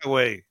 30,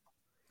 güey.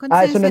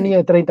 Es una niña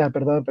de 30,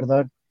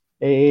 perdón.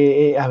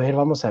 A ver,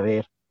 vamos a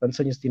ver. ¿Cuántos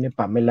años tiene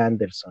Pamela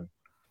Anderson?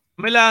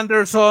 Pamela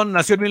Anderson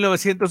nació en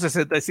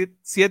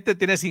 1967,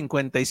 tiene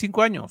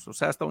 55 años, o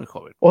sea, está muy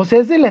joven. O sea,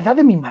 es de la edad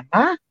de mi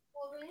mamá.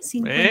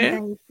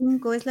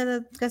 55, es la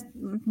edad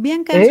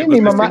bien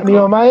mi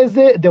mamá es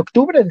de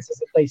octubre del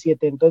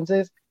 67,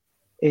 entonces,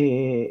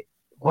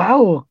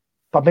 wow,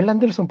 Pamela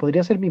Anderson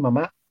podría ser mi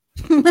mamá.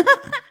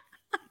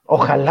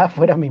 Ojalá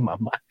fuera mi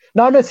mamá.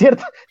 No, no es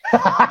cierto.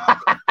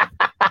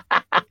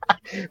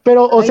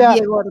 Pero, o sea,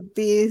 Diego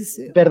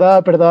Ortiz.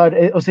 Perdón.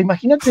 O sea,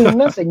 imagínate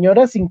una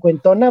señora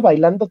cincuentona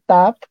bailando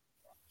tap.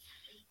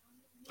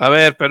 A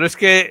ver, pero es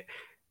que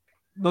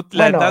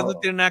la edad no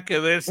tiene nada que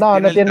ver si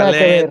tiene el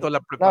talento,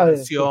 la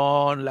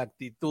preparación, la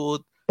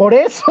actitud. Por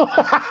eso.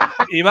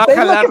 Y va a jalar.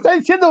 Es lo que está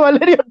diciendo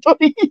Valerio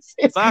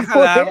Torices. Va a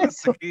jalar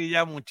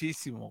ya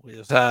muchísimo, güey.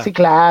 O sea, sí,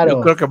 claro.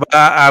 Yo creo que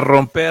va a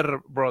romper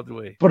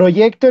Broadway.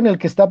 Proyecto en el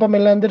que está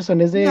Pamela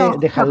Anderson es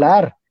de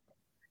jalar.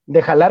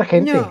 De jalar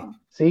gente. No.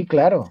 Sí,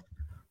 claro.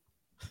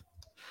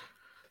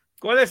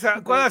 ¿Cuál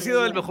ha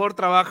sido el mejor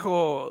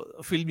trabajo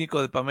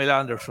fílmico de Pamela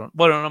Anderson?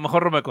 Bueno, a lo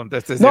mejor no me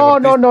contestes.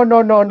 No. No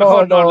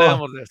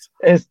hablemos de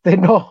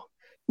eso.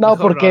 No,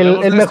 porque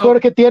el mejor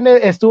que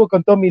tiene estuvo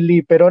con Tommy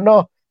Lee, pero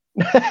no.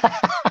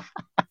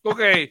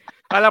 Ok,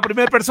 a la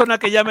primera persona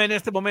que llame en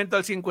este momento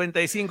al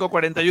 55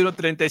 41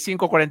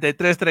 35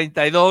 43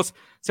 32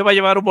 se va a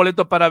llevar un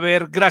boleto para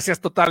ver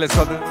Gracias Totales.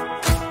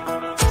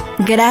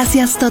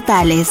 Gracias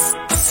Totales,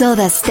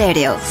 Soda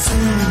Stereo.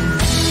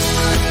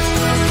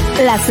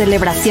 La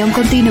celebración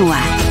continúa.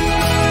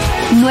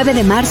 9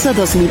 de marzo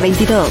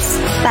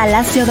 2022,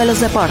 Palacio de los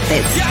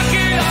Deportes.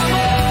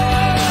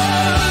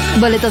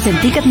 Boletos en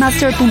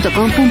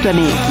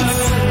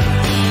ticketmaster.com.mx.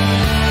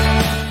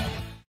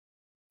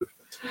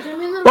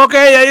 Ok,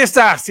 ahí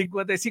está,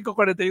 55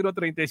 41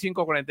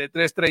 35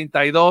 43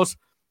 32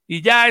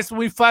 y ya es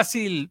muy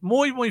fácil,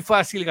 muy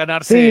fácil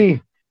ganarse. Sí,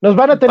 nos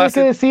van a tener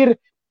que decir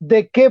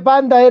de qué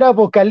banda era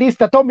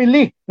vocalista Tommy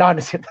Lee. No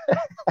es cierto.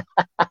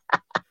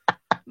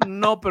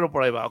 No, pero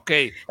por ahí va, ok.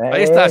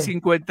 Ahí está,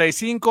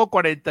 55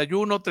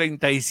 41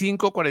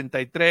 35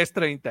 43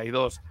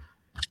 32.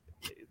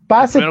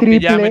 Pase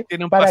triple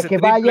para que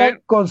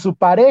vayan con su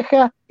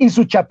pareja y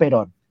su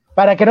chaperón.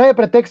 Para que no haya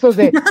pretextos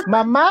de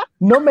mamá,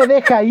 no me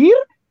deja ir.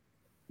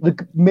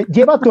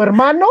 ¿Lleva a tu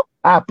hermano?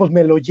 Ah, pues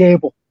me lo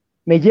llevo.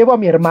 Me llevo a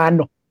mi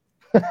hermano.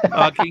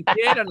 A quien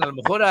quieran, a lo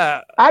mejor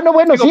no,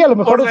 bueno, sí, a lo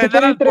mejor se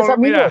quieren 3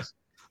 amigos.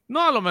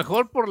 No, a lo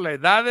mejor por la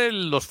edad de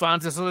los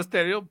fans de Soda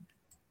Stereo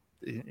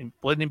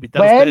pueden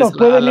invitar a ustedes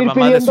pueden ir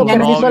pidiendo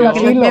permiso al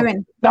asilo.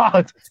 No.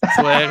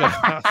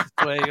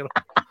 Suegro.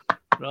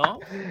 ¿No?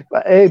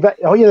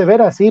 Oye, de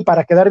veras, sí,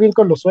 para quedar bien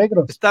con los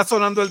suegros. Está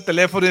sonando el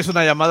teléfono y es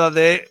una llamada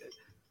de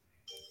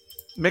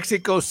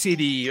Mexico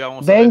City.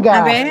 Vamos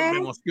Venga. A ver. Me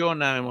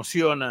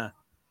emociona.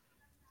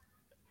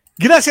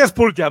 Gracias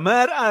por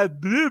llamar a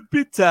Blue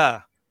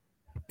Pizza.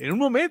 En un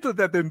momento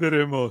te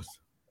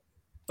atenderemos.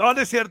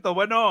 ¿Dónde es cierto?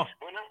 Bueno.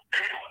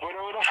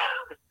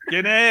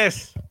 ¿Quién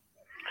es?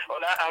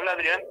 Hola, habla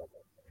Adrián.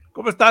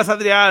 ¿Cómo estás,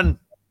 Adrián?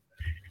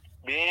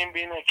 Bien,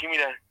 aquí,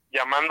 mira,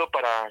 llamando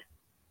para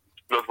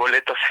los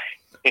boletos.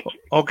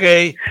 Ok.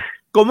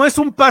 Como es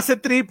un pase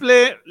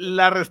triple,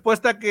 la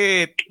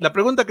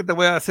pregunta que te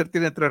voy a hacer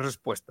tiene 3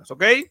 respuestas,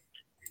 ¿ok?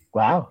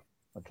 Wow,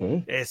 ok.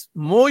 Es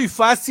muy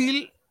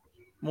fácil.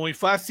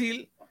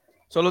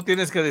 Solo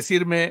tienes que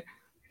decirme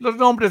los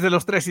nombres de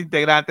los 3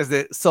 integrantes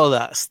de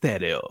Soda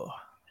Stereo.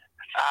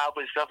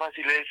 Pues está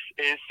fácil,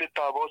 es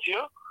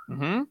Tabocio,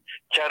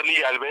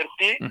 Charlie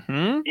Alberti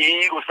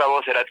y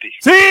Gustavo Cerati.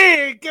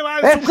 ¡Sí! ¡Qué va!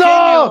 ¡Es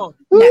 ¡eso!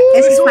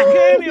 ¡Es un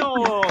genio!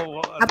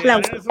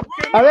 Aplausos.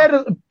 A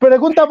ver,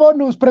 pregunta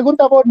bonus.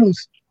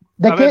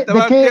 ¿De qué?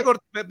 Diego,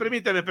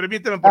 permíteme,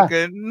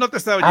 porque no te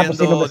estaba oyendo, pues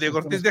sí, Diego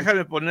Ortiz.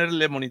 Déjame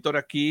ponerle monitor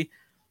aquí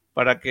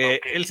para que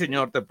el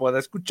señor te pueda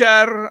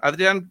escuchar.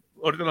 Adrián,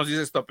 ahorita nos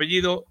dices tu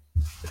apellido.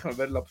 Déjame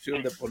ver la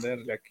opción de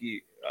ponerle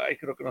aquí. Ay,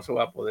 creo que no se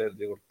va a poder,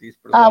 Diego Ortiz.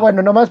 Perdón.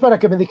 Bueno, nomás para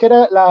que me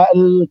dijera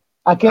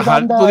a qué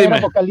banda era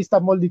vocalista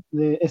Moldy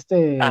de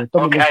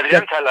Tommy Lee.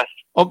 Adrián Salas.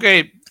 Ok,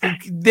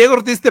 Diego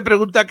Ortiz te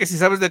pregunta que si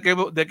sabes de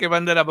qué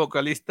banda era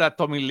vocalista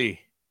Tommy Lee.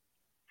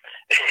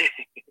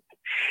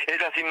 Es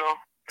así, no.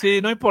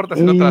 Sí, no importa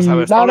si no te la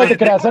sabes. No te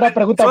creas, era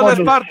pregunta solo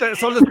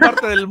es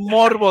parte del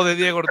morbo de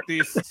Diego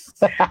Ortiz.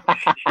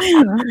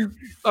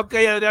 Ok,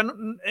 Adrián,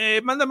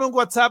 mándame un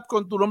WhatsApp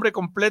con tu nombre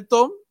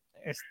completo,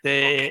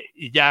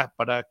 y ya,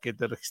 para que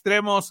te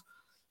registremos.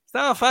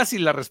 Estaba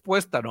fácil la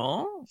respuesta,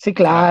 ¿no? Sí,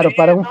 claro,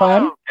 para un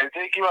fan.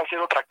 Pensé que iba a ser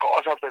otra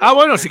cosa. Pero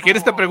bueno, si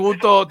quieres te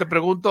pregunto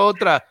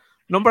otra.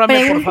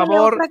 Nómbrame, por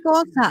favor, otra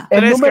cosa.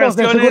 3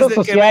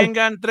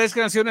 canciones tres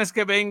canciones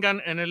que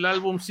vengan en el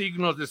álbum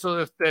Signos de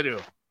Soda Stereo.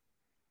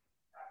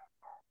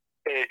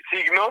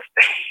 Signos.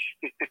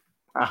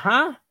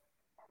 Ajá.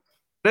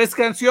 3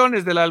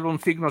 canciones del álbum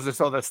Signos de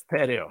Soda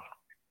Stereo.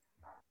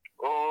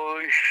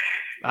 Uy.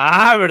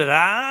 ¿Verdad?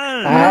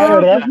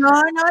 ¿Verdad? No,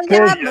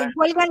 ya,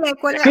 cuélgale.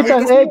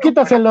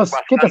 Quítaselos.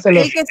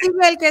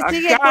 El que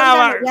sigue,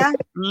 Acaba. ya.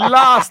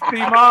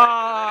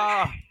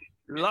 Lástima.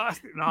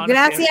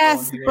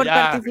 Gracias por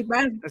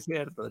participar. Es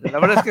cierto. La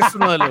verdad es que es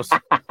uno de los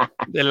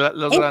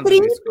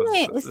grandes discos.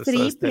 Es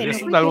triple.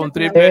 Es un álbum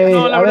triple.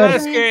 No, la verdad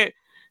es que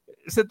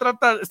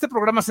este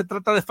programa se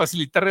trata de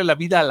facilitarle la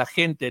vida a la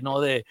gente, no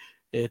de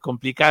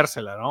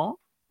complicársela, ¿no?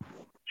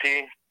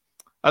 Sí.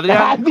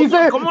 Adrián,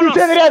 ¿cómo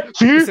dice Adrián?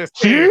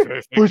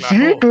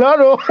 Sí,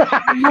 claro.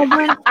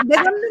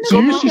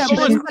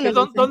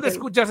 ¿Dónde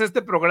escuchas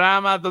este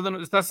programa?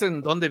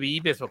 ¿Dónde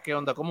vives o qué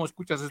onda? ¿Cómo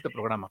escuchas este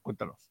programa?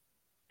 Cuéntanos.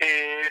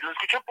 Lo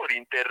escucho por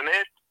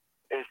internet.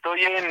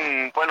 Estoy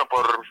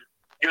por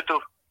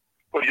YouTube.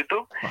 Por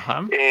YouTube.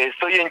 Ajá.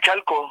 Estoy en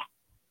Chalco.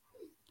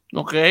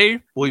 Ok,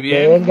 muy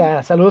bien.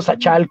 Venga, saludos a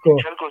Chalco.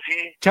 Chalco,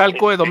 sí.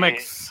 Chalco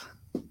Edomex.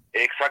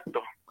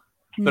 Exacto.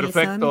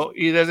 Perfecto.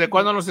 ¿Y desde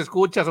cuándo nos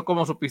escuchas o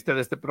cómo supiste de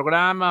este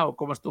programa o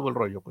cómo estuvo el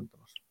rollo?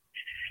 Cuéntanos.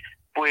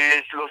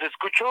 Pues los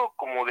escucho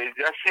como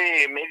desde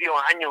hace medio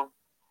año.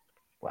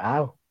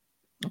 Wow.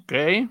 Ok.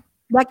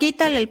 Va,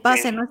 quítale el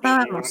pase, no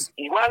estábamos.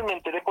 Igual me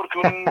enteré porque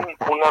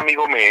un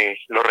amigo me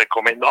lo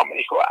recomendó, me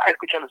dijo,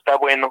 escúchalo, está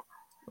bueno.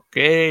 Ok,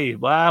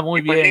 va,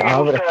 muy bien. Sí,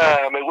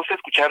 me gusta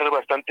escuchar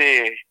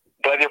bastante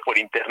radio por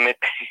internet.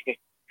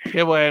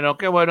 Qué bueno,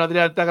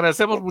 Adrián, te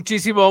agradecemos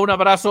muchísimo, un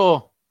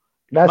abrazo.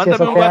 Gracias,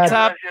 mándame un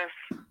WhatsApp.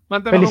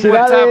 Mándame un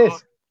WhatsApp.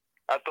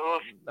 A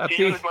todos. A ti.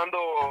 Yo les mando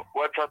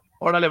WhatsApp.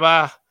 Órale,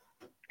 va.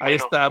 Ahí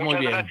está, muy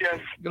bien.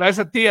 Gracias.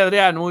 Gracias a ti,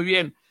 Adrián, muy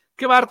bien.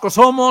 ¿Qué barco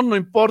somos? No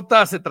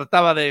importa, se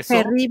trataba de eso.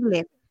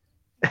 Terrible.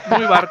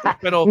 Muy barco,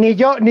 pero... Ni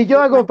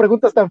yo hago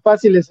preguntas tan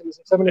fáciles en los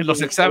exámenes. En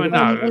los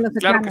exámenes,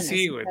 claro que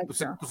sí, güey.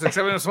 Tus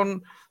exámenes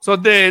son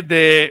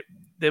de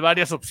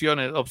varias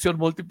opciones, opción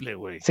múltiple,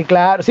 güey. Sí,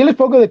 claro, sí les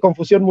pongo de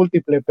confusión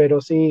múltiple, pero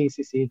sí.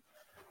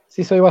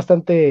 Sí, soy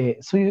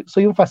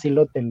un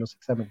facilote en los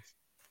exámenes.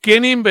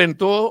 ¿Quién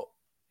inventó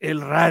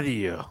el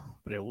radio?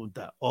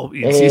 Pregunta.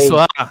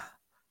 Inciso A.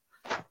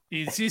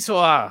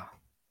 Inciso A.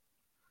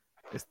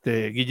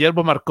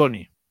 Guillermo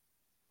Marconi.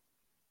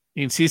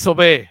 Inciso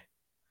B.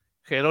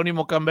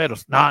 Jerónimo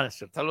Camberos. No,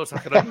 saludos a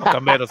Jerónimo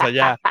Camberos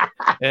allá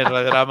en el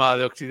Radiodrama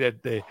de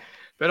Occidente.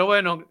 Pero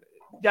bueno,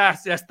 ya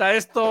está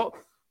esto.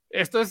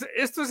 Esto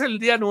es el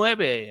día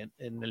 9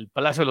 en el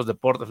Palacio de los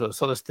Deportes, de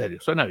Soda Stereo.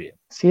 Suena bien.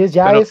 Sí,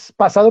 es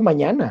pasado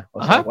mañana.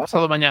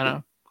 Pasado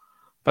mañana.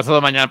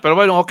 Pero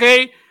bueno, ok.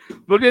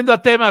 Volviendo a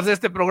temas de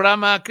este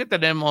programa, ¿qué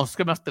tenemos?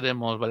 ¿Qué más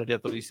tenemos, Valeria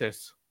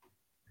Torices?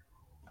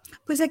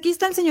 Pues aquí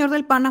está el señor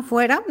del pan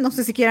afuera. No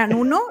sé si quieran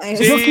uno.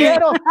 Sí. Yo sí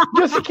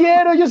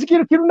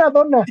quiero una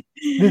dona.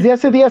 Desde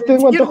hace días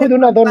tengo antojo de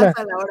una dona.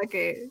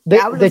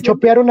 De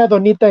chopear una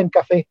donita en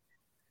café.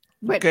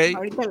 Bueno,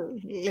 ahorita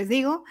les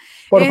digo.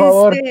 Por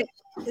favor.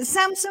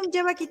 Samsung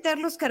ya va a quitar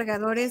los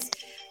cargadores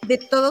de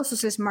todos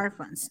sus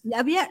smartphones.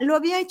 Lo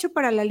había hecho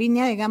para la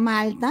línea de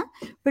gama alta,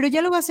 pero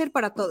ya lo va a hacer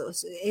para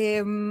todos.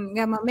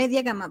 Gama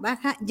media, gama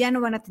baja, ya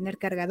no van a tener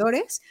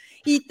cargadores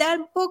y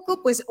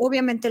tampoco, pues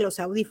obviamente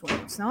los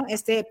audífonos, ¿no?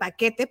 Este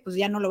paquete, pues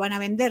ya no lo van a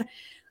vender.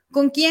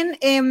 ¿Con quién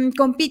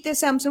compite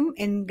Samsung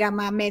en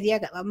gama media,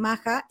 gama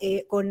baja?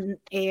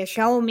 Con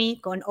Xiaomi,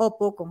 con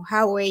Oppo, con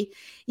Huawei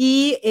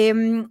y...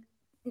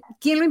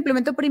 ¿quién lo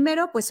implementó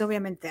primero? Pues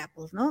obviamente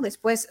Apple, ¿no?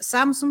 Después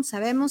Samsung,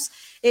 sabemos,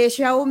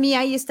 Xiaomi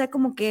ahí está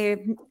como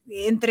que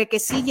entre que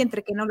sí y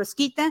entre que no los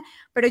quita,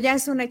 pero ya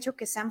es un hecho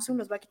que Samsung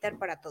los va a quitar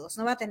para todos,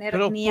 no va a tener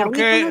ni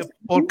audífonos.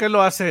 ¿Por qué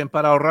lo hacen?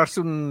 ¿Para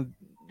ahorrarse una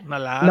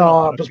lana?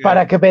 No, pues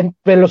para que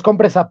los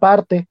compres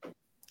aparte.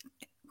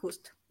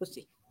 Justo, pues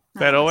sí.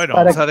 Pero bueno,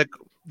 o sea,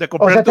 de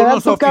comprarte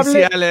unos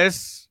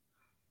oficiales...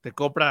 Te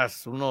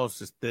compras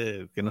unos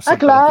que no son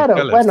claro,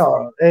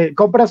 bueno,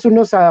 compras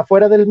unos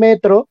afuera del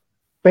metro,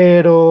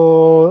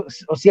 pero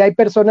si hay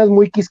personas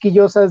muy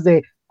quisquillosas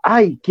de,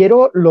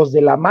 quiero los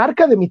de la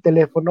marca de mi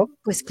teléfono,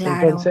 pues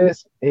claro.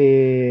 Entonces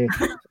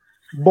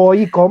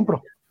voy y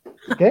compro.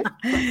 ¿Qué?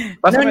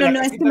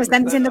 No, es que me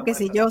están diciendo que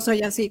si yo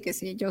soy así, que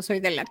si yo soy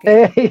de la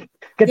que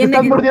te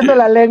estás mordiendo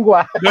la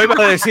lengua. Yo iba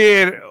a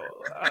decir,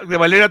 de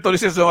Valeria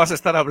Torices no vas a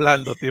estar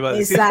hablando, te iba a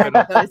decir, exacto.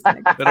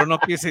 Pero no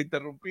quise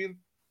interrumpir.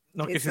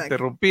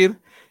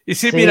 Y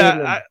sí,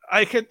 mira,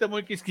 hay gente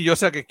muy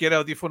quisquillosa que quiere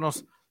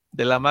audífonos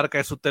de la marca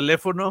de su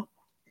teléfono,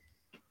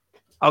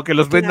 aunque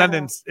los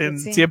vendan en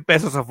 100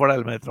 pesos afuera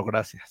del metro.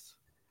 Gracias.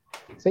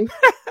 Sí.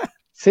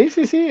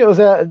 O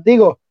sea,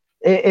 digo,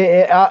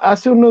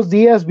 hace unos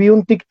días vi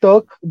un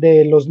TikTok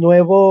de los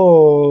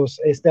nuevos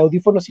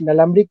audífonos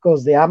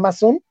inalámbricos de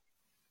Amazon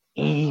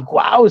y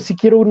wow, sí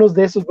quiero unos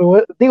de esos.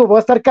 Voy a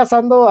estar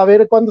cazando a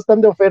ver cuándo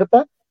están de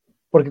oferta,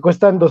 porque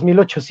cuestan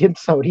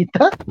 2,800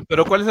 ahorita.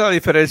 Pero ¿cuál es la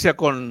diferencia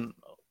con...?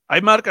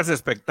 Hay marcas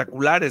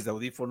espectaculares de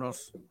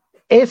audífonos.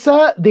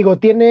 Esa,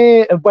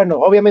 tiene, bueno,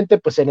 obviamente,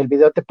 pues en el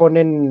video te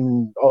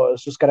ponen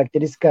sus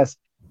características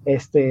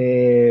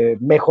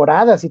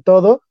mejoradas y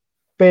todo,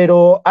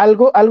 pero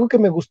algo que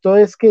me gustó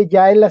es que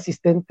ya el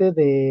asistente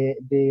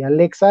de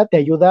Alexa te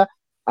ayuda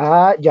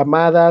a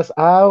llamadas,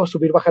 a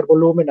subir, bajar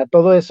volumen, a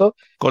todo eso.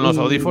 Con los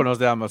audífonos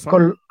de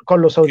Amazon.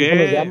 Con los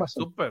audífonos de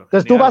Amazon. Súper,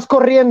 entonces genial. tú vas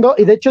corriendo,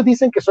 y de hecho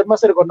dicen que son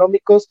más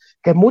ergonómicos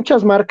que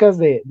muchas marcas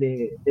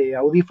de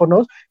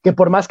audífonos, que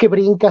por más que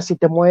brincas y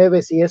te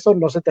mueves y eso,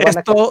 no se te van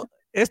a caer.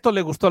 Esto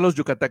le gustó a los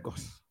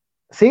yucatecos.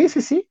 Sí.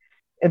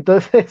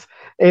 Entonces,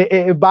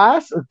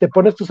 vas, te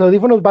pones tus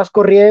audífonos, vas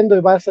corriendo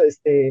y vas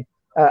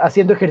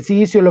haciendo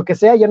ejercicio, lo que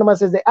sea, ya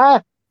nomás es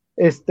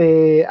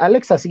de,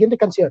 Alexa, siguiente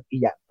canción,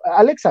 y ya.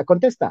 Alexa,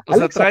 contesta. O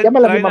Alexa, sea,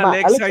 llámala a mi mamá.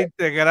 Alexa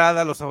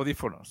integrada a los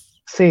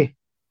audífonos. Sí.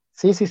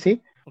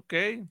 Ok.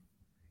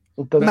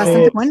 Entonces,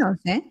 bastante buenos,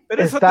 ¿eh?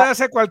 Pero eso te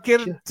hace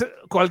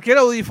cualquier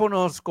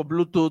audífonos con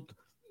Bluetooth,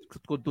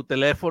 con tu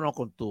teléfono,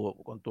 con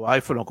tu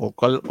iPhone o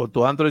con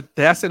tu Android,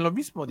 te hacen lo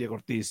mismo, Diego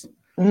Ortiz.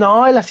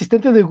 No, el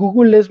asistente de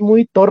Google es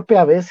muy torpe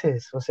a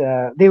veces, o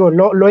sea, digo,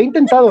 lo he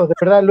intentado, de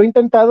verdad, lo he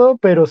intentado,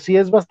 pero sí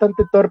es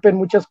bastante torpe en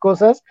muchas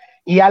cosas,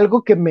 y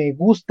algo que me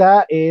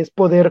gusta es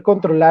poder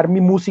controlar mi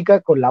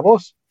música con la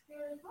voz.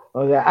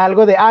 O sea,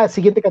 algo de,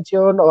 siguiente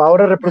canción, o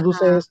ahora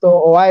reproduce esto,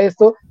 o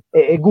esto,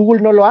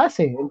 Google no lo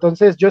hace.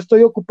 Entonces yo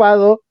estoy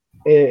ocupado,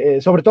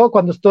 sobre todo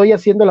cuando estoy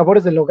haciendo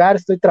labores del hogar,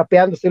 estoy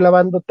trapeando, estoy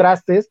lavando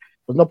trastes,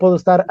 pues no puedo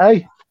estar,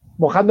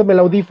 mojándome el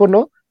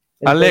audífono.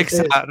 Entonces,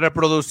 Alexa,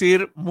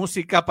 reproducir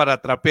música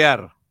para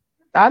trapear.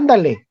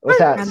 Ándale, o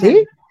sea,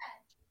 ¿sí?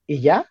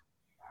 ¿Y ya?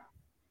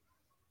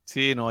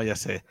 Sí, no, ya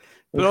sé.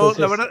 Pero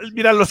la verdad,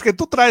 mira, los que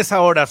tú traes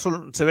ahora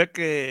se ve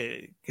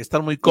que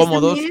están muy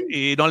cómodos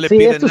y no le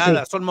piden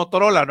nada. Sí. Son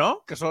Motorola,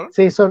 ¿no? ¿Qué son?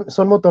 Sí,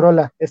 son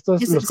Motorola.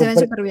 Estos se ven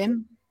súper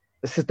bien.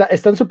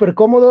 Están súper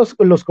cómodos.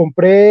 Los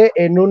compré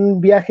en un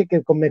viaje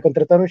que me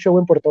contrataron un show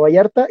en Puerto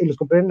Vallarta y los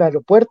compré en el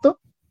aeropuerto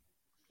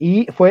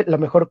y fue la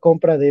mejor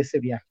compra de ese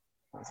viaje.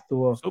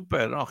 Estuvo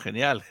súper, no,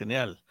 genial.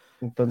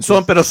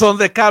 Entonces, ¿pero son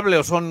de cable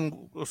o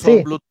son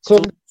Bluetooth?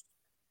 Son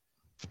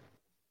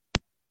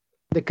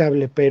de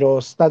cable, pero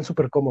están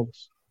súper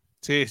cómodos.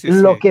 Sí.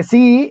 Lo que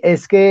sí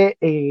es que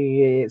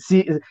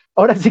sí,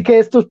 ahora sí que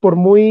estos, por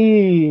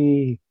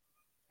muy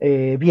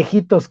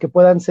viejitos que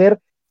puedan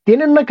ser,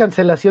 tienen una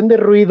cancelación de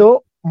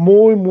ruido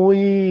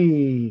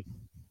muy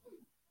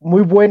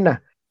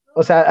buena.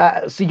 O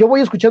sea, si yo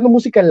voy escuchando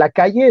música en la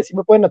calle, sí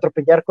me pueden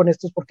atropellar con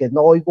estos porque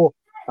no oigo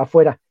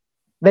afuera.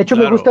 De hecho,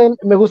 claro,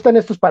 me gustan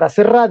estos para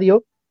hacer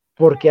radio,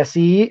 porque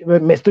así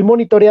me estoy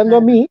monitoreando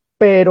a mí,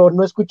 pero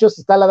no escucho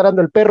si está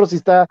ladrando el perro, si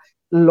está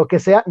lo que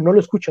sea, no lo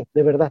escucho,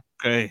 de verdad.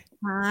 Okay.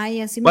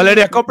 Ay, así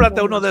Valeria,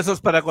 cómprate uno de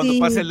esos para cuando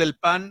pase el del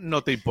pan,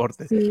 no te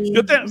importe. Sí,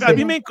 yo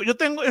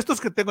tengo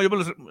estos que tengo, yo me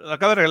los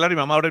acabo de regalar a mi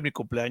mamá ahora en mi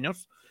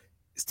cumpleaños.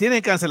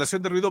 Tienen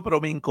cancelación de ruido,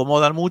 pero me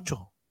incomodan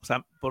mucho. O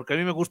sea, porque a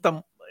mí me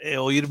gusta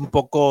oír un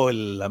poco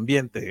el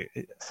ambiente.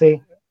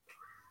 Sí.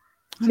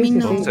 A mí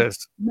no.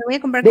 Entonces, me voy a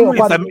comprar como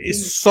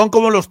son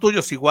como los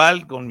tuyos,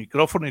 igual, con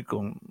micrófono y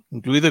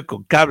incluido y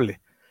con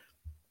cable.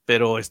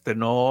 Pero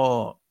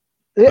no.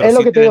 Pero es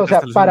lo que te digo, o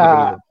sea,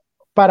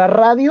 para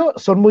radio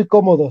son muy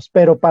cómodos,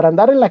 pero para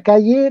andar en la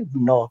calle,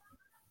 no.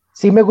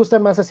 Sí me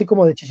gustan más así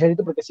como de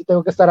chicharito, porque sí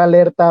tengo que estar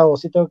alerta o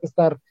sí tengo que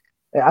estar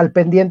al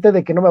pendiente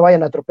de que no me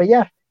vayan a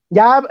atropellar.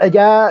 Ya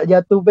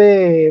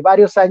tuve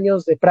varios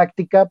años de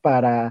práctica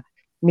para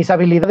mis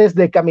habilidades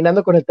de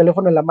caminando con el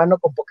teléfono en la mano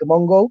con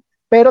Pokémon Go,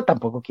 pero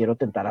tampoco quiero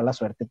tentar a la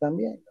suerte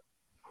también.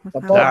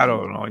 Tampoco.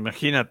 Claro,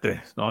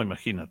 imagínate.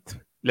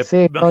 Imagínate.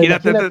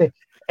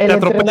 El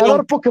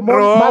entrenador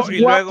Pokémon más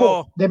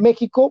guapo de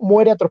México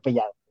muere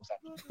atropellado. O sea.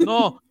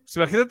 No,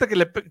 imagínate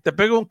que te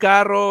pega un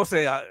carro,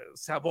 se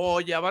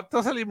abolla, te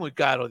va a salir muy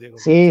caro, Diego.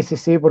 Sí,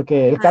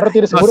 porque el carro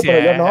tiene seguro,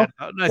 pero yo no.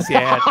 No es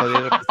cierto,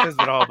 Diego Ortiz, es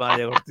broma,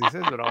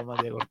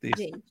 Diego Ortiz.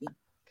 Sí.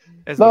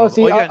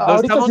 Oigan,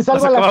 ahorita si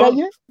salgo a la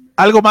calle.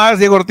 Algo más,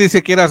 Diego Ortiz,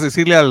 que quieras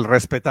decirle al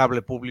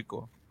respetable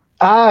público.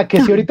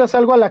 Que si ahorita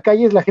salgo a la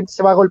calle, la gente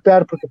se va a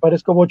golpear porque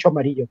parezco bocho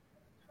amarillo.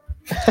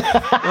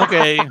 Ok.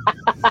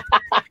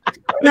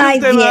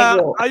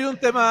 Hay un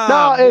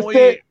tema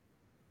muy...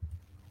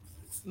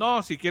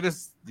 No, si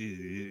quieres,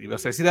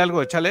 ¿ibas a decir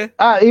algo? Échale.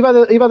 Iba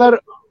a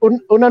dar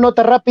una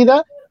nota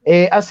rápida.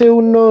 Hace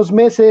unos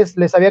meses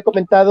les había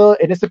comentado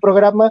en este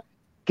programa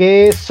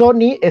que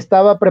Sony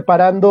estaba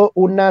preparando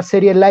una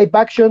serie live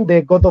action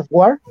de God of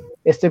War,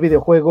 este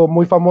videojuego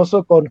muy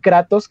famoso con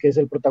Kratos, que es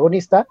el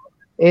protagonista.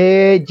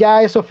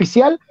 Ya es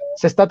oficial,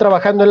 se está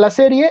trabajando en la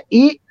serie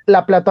y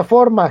la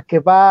plataforma que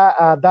va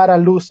a dar a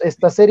luz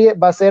esta serie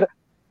va a ser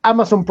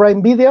Amazon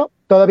Prime Video.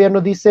 Todavía no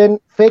dicen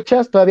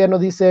fechas, todavía no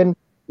dicen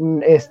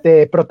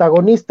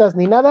protagonistas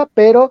ni nada,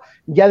 pero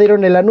ya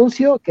dieron el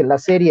anuncio que la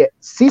serie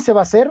sí se va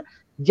a hacer,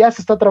 ya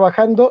se está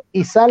trabajando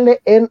y sale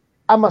en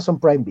Amazon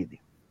Prime Video.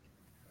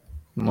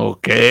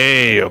 Ok.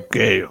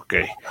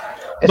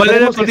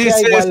 Esperemos que sea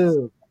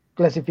igual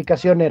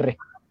clasificación R.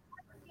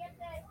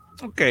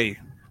 Ok.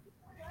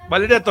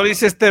 Valeria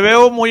Torices, te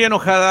veo muy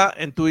enojada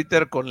en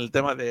Twitter con el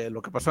tema de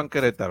lo que pasó en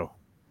Querétaro.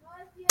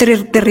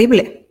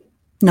 Terrible,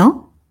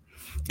 ¿no?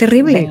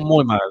 Terrible.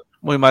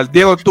 Muy mal.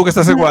 Diego, tú que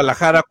estás en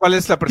Guadalajara, ¿cuál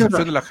es la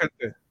percepción de la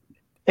gente?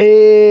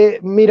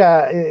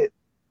 Mira,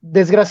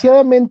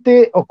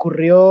 desgraciadamente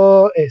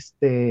ocurrió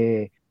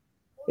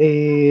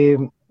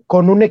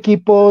con un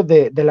equipo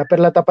de la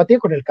Perla Tapatía,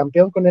 con el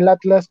campeón, con el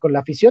Atlas, con la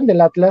afición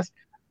del Atlas,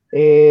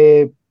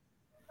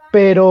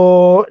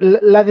 pero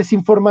la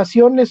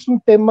desinformación es un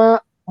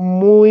tema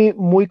muy,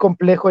 muy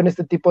complejo en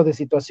este tipo de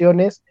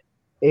situaciones,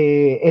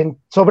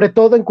 sobre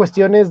todo en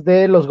cuestiones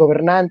de los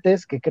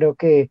gobernantes, que creo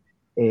que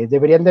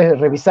deberían de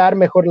revisar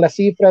mejor las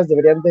cifras,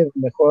 deberían de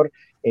mejor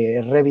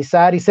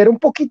revisar y ser un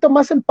poquito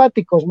más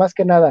empáticos, más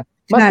que nada,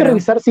 más que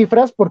revisar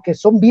cifras, porque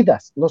son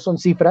vidas, no son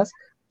cifras,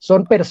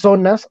 son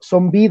personas,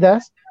 son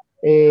vidas.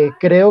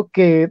 Creo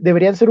que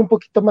deberían ser un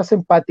poquito más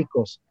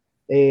empáticos.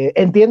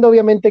 Entiendo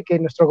obviamente que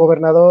nuestro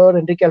gobernador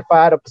Enrique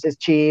Alfaro pues es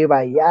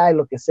chiva y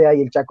lo que sea,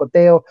 y el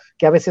chacoteo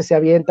que a veces se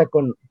avienta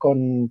con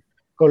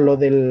lo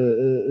de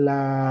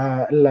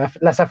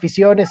las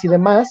aficiones y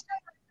demás,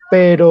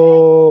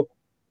 pero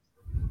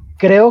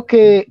creo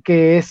que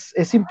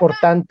es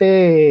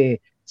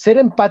importante ser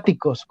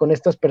empáticos con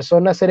estas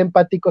personas, ser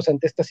empáticos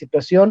ante esta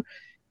situación,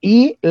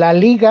 y la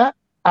liga,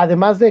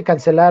 además de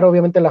cancelar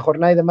obviamente la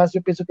jornada y demás,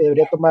 yo pienso que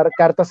debería tomar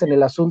cartas en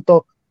el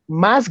asunto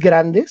más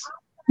grandes.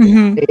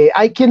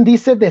 Hay quien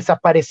dice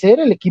desaparecer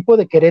el equipo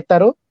de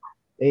Querétaro.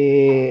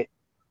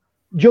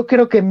 Yo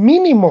creo que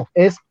mínimo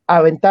es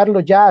aventarlo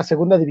ya a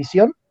segunda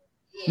división,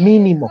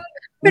 mínimo.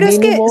 Pero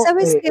mínimo, es que,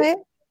 ¿sabes qué?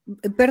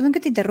 Perdón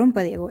que te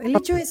interrumpa, Diego. El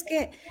hecho es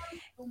que,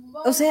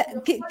 o sea,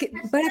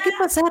 ¿para qué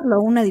pasarlo a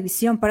una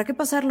división? ¿Para qué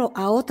pasarlo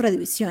a otra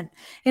división?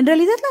 En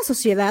realidad la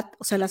sociedad,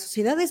 o sea, la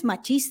sociedad es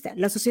machista.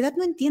 La sociedad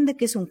no entiende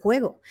que es un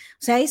juego. O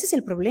sea, ese es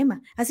el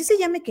problema. Así se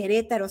llame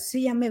Querétaro, así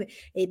se llame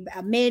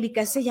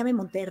América, así se llame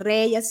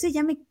Monterrey, así se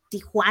llame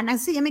Tijuana,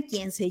 así se llame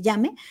quien se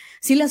llame.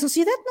 Si la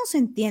sociedad no se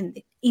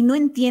entiende y no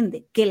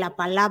entiende que la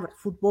palabra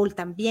fútbol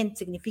también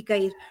significa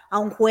ir a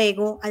un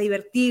juego, a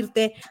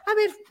divertirte, a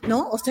ver,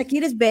 ¿no? O sea,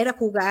 quieres ver a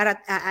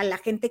jugar a la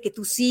gente que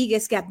tú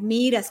sigues, que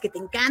admiras, que te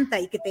encanta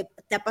y que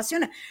te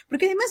apasiona.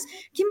 Porque además,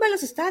 ¿quién va a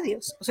los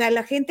estadios? O sea,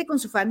 la gente con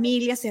su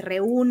familia se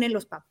reúne,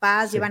 los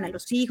papás llevan a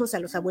los hijos, a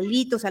los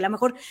abuelitos, a lo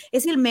mejor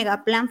es el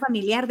megaplan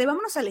familiar de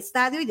vámonos al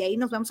estadio y de ahí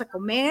nos vamos a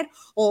comer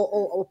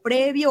o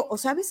previo, o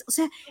sabes, o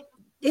sea,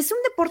 es un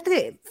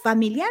deporte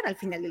familiar al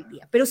final del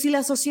día, pero si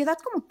la sociedad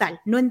como tal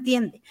no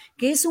entiende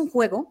que es un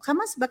juego,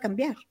 jamás va a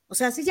cambiar. O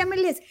sea, así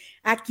llámenles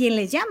a quien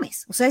les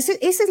llames. O sea, esa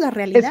es la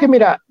realidad. Es que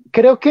mira,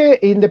 creo que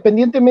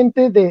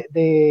independientemente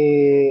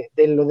de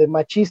lo de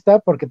machista,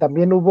 porque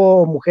también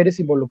hubo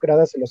mujeres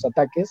involucradas en los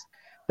ataques,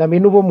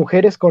 también hubo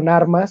mujeres con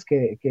armas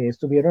que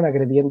estuvieron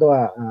agrediendo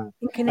a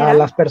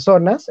las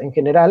personas en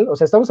general. O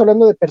sea, estamos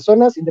hablando de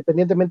personas,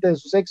 independientemente de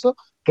su sexo,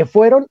 que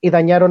fueron y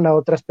dañaron a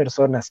otras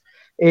personas.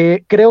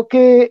 Creo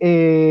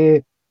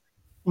que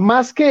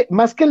más que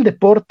el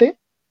deporte,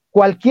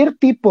 cualquier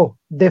tipo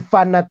de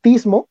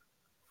fanatismo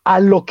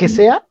a lo que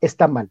sea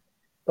está mal.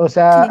 O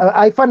sea,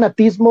 hay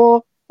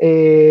fanatismo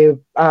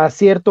a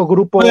cierto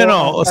grupo.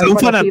 Bueno, o sea, un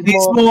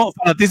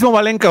fanatismo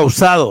mal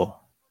encausado.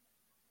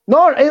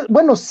 No,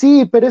 bueno,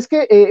 sí, pero es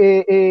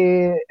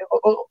que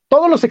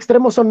todos los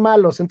extremos son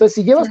malos. Entonces,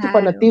 si llevas tu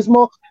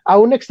fanatismo a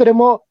un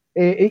extremo,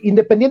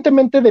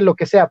 independientemente de lo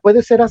que sea,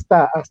 puede ser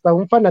hasta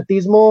un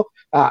fanatismo,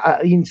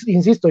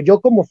 insisto,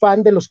 yo como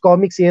fan de los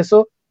cómics y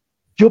eso,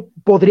 yo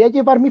podría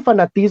llevar mi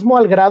fanatismo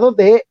al grado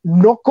de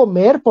no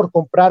comer por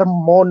comprar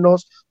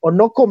monos o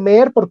no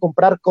comer por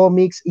comprar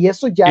cómics, y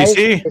eso ya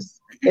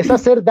es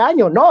hacer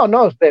daño. No,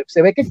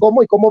 se ve que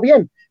como y como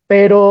bien,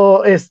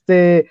 pero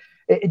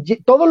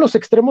todos los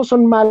extremos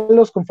son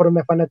malos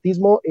conforme a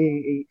fanatismo,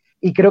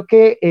 y creo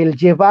que el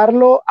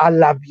llevarlo a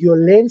la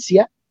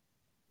violencia,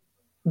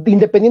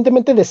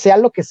 independientemente de sea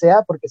lo que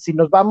sea, porque si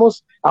nos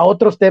vamos a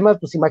otros temas,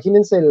 pues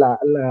imagínense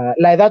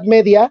la Edad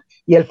Media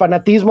y el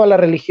fanatismo a la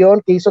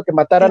religión que hizo que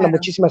mataran a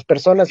muchísimas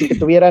personas y que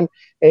tuvieran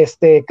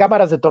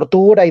cámaras de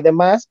tortura y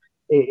demás.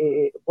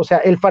 O sea,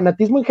 el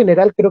fanatismo en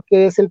general creo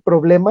que es el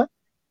problema,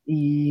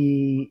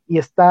 y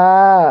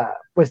está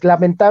pues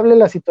lamentable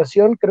la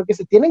situación. Creo que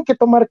se tienen que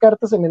tomar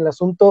cartas en el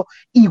asunto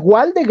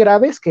igual de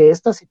graves que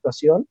esta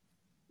situación,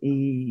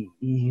 y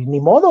ni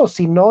modo,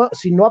 si no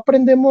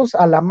aprendemos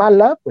a la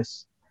mala,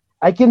 pues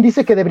hay quien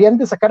dice que deberían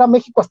de sacar a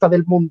México hasta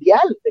del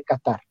Mundial de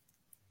Qatar.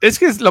 Es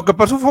que lo que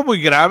pasó fue muy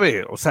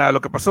grave, o sea,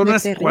 lo que pasó no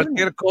es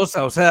cualquier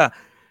cosa, o sea,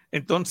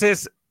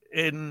 entonces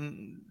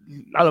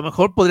a lo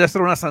mejor podría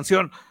ser una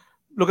sanción.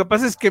 Lo que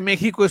pasa es que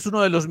México es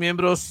uno de los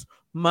miembros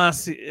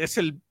es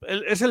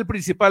el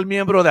principal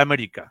miembro de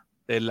América,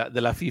 de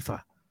la FIFA.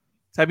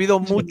 O sea, ha habido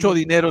mucho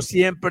dinero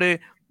siempre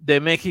de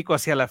México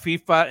hacia la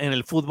FIFA. En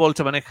el fútbol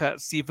se maneja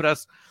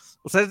cifras,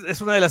 o sea, es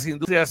una de las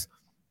industrias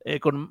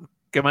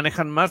que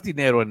manejan más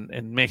dinero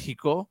en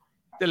México: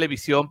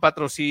 televisión,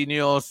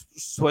 patrocinios,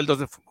 sueldos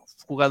de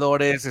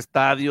jugadores,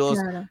 estadios,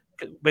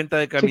 venta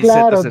de camisetas.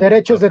 Sí, claro,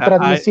 derechos de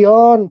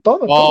transmisión,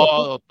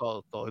 todo.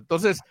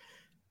 Entonces,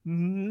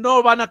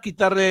 no van a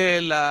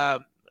quitarle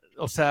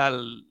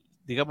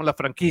digamos, la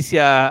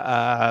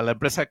franquicia a la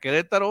empresa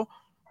Querétaro,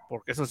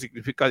 porque eso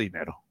significa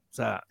dinero. O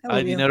sea,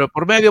 hay dinero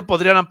por medio,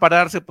 podrían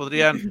ampararse,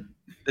 podrían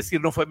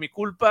decir no fue mi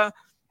culpa.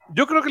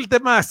 Yo creo que el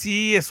tema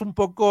así es un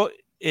poco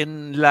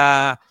en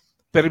la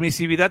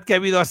permisividad que ha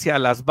habido hacia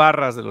las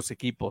barras de los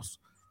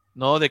equipos.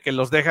 ¿no? De que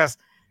los dejas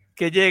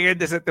que lleguen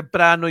desde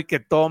temprano y que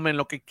tomen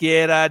lo que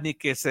quieran y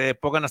que se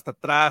pongan hasta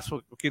atrás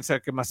o quién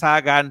sabe qué más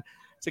hagan,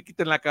 se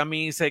quiten la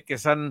camisa y que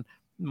sean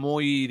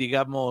muy,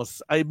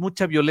 digamos, hay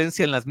mucha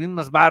violencia en las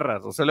mismas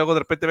barras. O sea, luego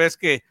de repente ves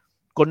que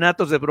con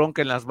actos de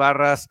bronca en las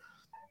barras.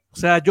 O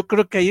sea, yo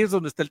creo que ahí es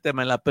donde está el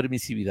tema, en la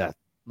permisividad,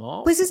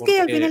 ¿no? Pues es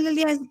que al final del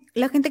día es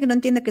la gente que no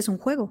entiende que es un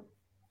juego.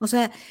 O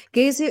sea,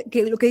 que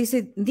lo que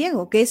dice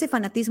Diego, que ese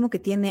fanatismo que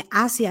tiene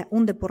hacia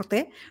un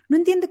deporte, no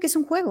entiende que es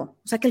un juego.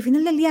 O sea, que al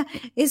final del día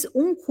es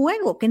un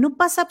juego, que no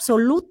pasa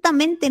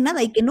absolutamente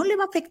nada y que no le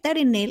va a afectar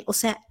en él. O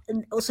sea,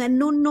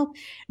 no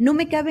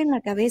me cabe en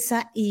la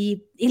cabeza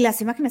y las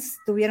imágenes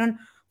estuvieron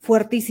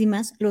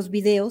fuertísimas, los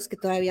videos que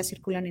todavía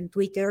circulan en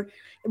Twitter.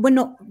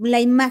 Bueno, la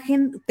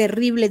imagen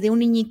terrible de un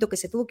niñito que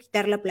se tuvo que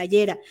quitar la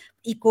playera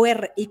y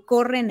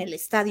corre en el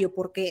estadio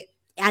porque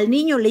al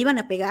niño le iban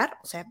a pegar.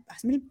 O sea,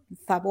 hazme el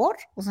favor,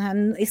 o sea,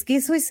 es que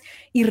eso es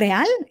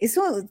irreal.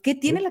 Eso, ¿qué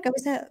tiene la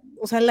cabeza?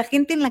 O sea, la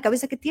gente en la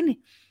cabeza, ¿qué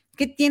tiene?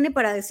 ¿Qué tiene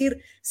para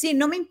decir, sí,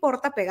 no me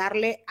importa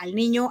pegarle al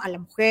niño, a la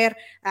mujer,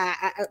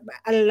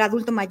 al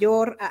adulto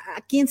mayor, a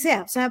quien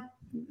sea? O sea,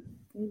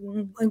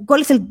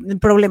 ¿cuál es el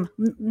problema?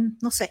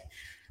 No sé.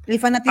 El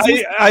fanatismo.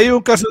 Hay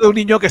un caso de un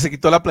niño que se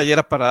quitó la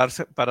playera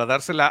para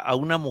dársela a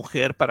una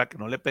mujer para que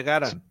no le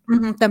pegaran.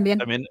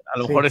 También a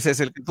lo mejor ese es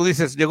el que tú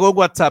dices. Llegó un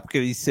WhatsApp que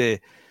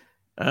dice,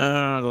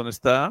 ¿dónde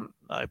está?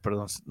 Ay,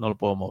 perdón, no lo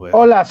puedo mover.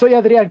 Hola, soy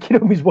Adrián,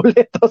 quiero mis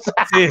boletos.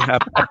 Sí,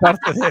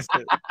 aparte de es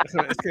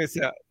que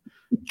decía,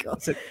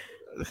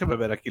 déjeme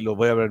ver aquí, lo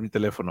voy a ver en mi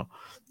teléfono.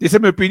 Dice,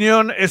 mi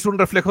opinión es un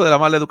reflejo de la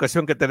mala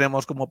educación que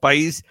tenemos como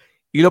país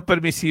y lo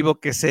permisivo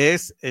que se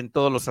es en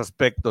todos los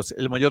aspectos.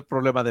 El mayor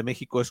problema de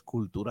México es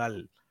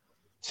cultural.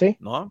 Sí.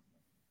 ¿No?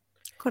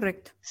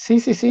 Correcto.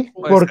 Sí,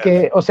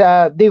 porque, o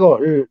sea, digo,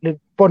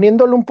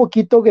 poniéndolo un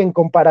poquito en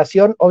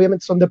comparación,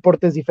 obviamente son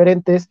deportes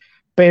diferentes,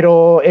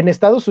 pero en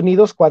Estados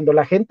Unidos, cuando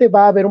la gente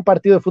va a ver un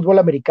partido de fútbol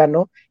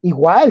americano,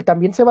 igual,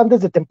 también se van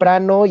desde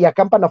temprano y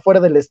acampan afuera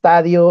del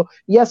estadio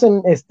y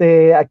hacen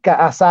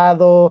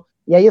asado,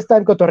 y ahí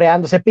están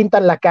cotorreando, se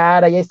pintan la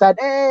cara, y ahí están,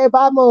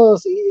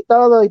 vamos, y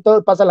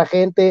todo pasa la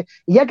gente,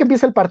 y ya que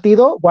empieza el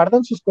partido,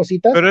 guardan sus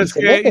cositas. Pero es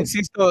que,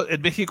 insisto, en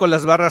México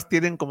las barras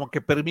tienen como que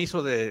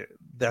permiso de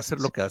hacer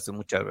lo que hacen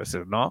muchas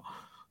veces, ¿no?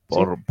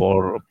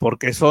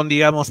 Porque son,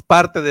 digamos,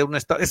 parte de un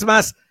estado. Es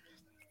más,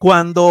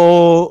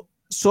 cuando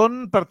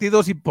son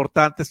partidos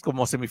importantes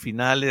como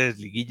semifinales,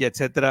 liguilla,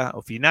 etcétera,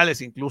 o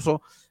finales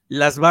incluso,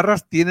 las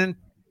barras tienen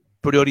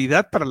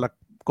prioridad para la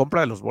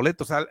compra de los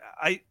boletos. O sea,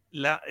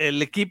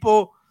 el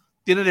equipo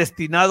tiene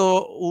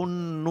destinado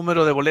un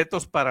número de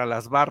boletos para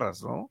las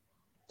barras, ¿no?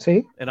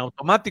 Sí. En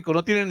automático,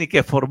 no tienen ni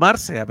que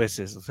formarse a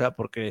veces, o sea,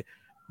 porque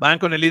van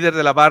con el líder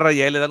de la barra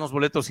y a él le dan los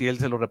boletos y él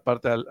se los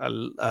reparte a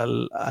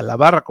la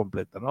barra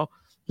completa, ¿no?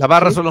 La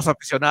barra son los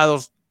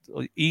aficionados,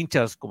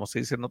 hinchas, como se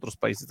dice en otros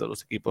países de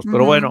los equipos,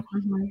 pero bueno,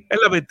 es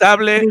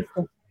lamentable,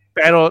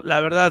 pero la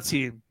verdad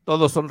sí,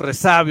 todos son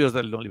resabios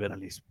del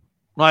neoliberalismo.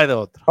 No hay de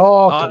otro.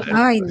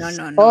 Ay, no.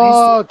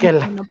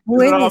 No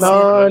puede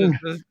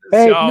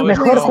ser.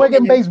 Mejor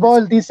jueguen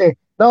béisbol, dice.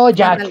 No,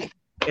 Jack.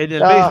 En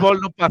el béisbol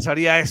no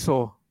pasaría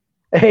eso.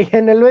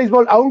 En el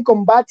béisbol, aún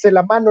con bats en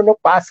la mano no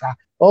pasa.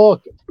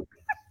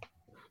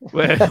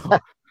 Bueno,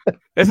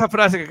 esa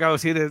frase que acabo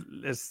de decir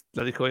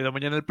la dijo hoy de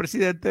mañana el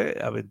presidente,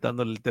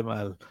 aventándole el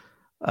tema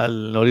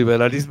al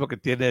neoliberalismo que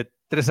tiene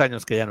 3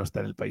 años que ya no está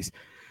en el país.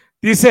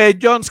 Dice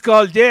John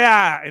Skull,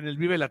 en el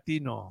Vive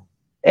Latino.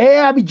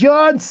 Abby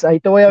Jones, ahí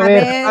te voy a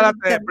ver.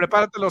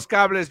 Prepárate los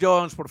cables,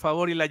 Jones, por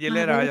favor, y la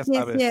hielera, ya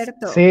sabes. Es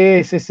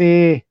cierto.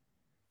 Sí.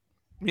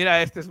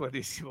 Mira, este es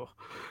buenísimo.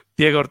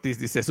 Diego Ortiz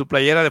dice, su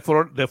playera de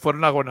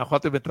fueron a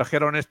Guanajuato y me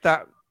trajeron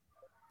esta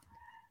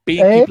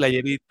pinky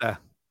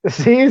playerita.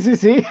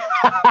 Sí.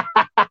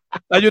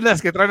 Hay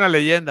unas que traen la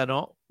leyenda,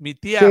 ¿no? Mi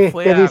tía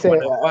fue a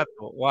Guanajuato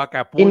o a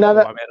Acapulco.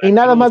 Y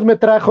nada más me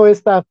trajo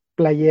esta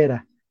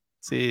playera.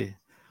 Sí.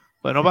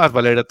 Bueno, vas,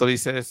 Valeria, tú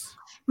dices.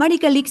 Mari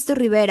Calixto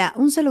Rivera,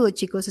 un saludo,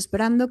 chicos,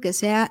 esperando que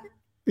sea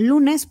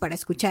lunes para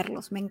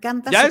escucharlos. Me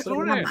encanta. Ya es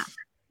lunes.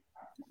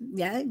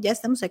 Ya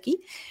estamos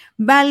aquí.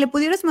 Vale,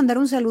 ¿pudieras mandar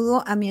un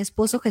saludo a mi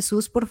esposo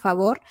Jesús, por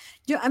favor?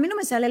 A mí no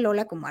me sale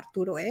Lola como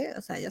Arturo,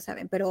 o sea, ya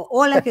saben, pero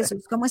hola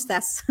Jesús, ¿cómo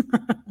estás?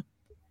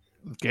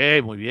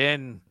 Ok, muy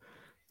bien.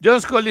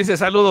 John Skull dice,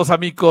 saludos,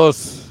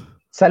 amigos.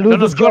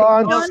 Saludos,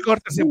 John. No nos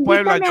cortes en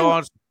Puebla,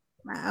 John.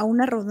 A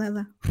una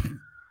rodada.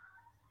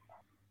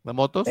 ¿De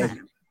motos?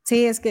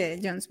 Sí, es que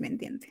Jones me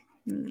entiende.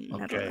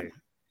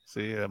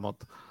 Sí, de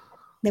moto.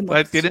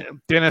 Bueno,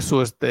 tiene su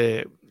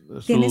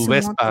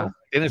Vespa. Moto.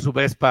 Tiene su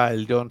Vespa,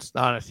 el Jones.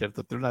 No es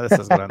cierto, tiene una de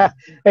esas grandes.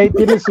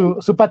 Tiene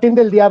su patín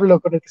del diablo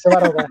con el que se va a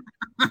rodar.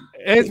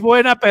 Es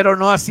buena, pero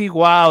no así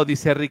wow,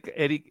 dice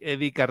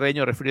Eddie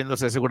Carreño,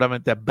 refiriéndose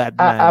seguramente a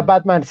Batman. A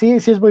Batman, sí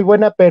es muy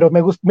buena, pero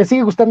me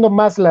sigue gustando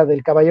más la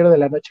del Caballero de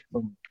la Noche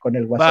con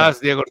el WhatsApp. Vas,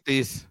 Diego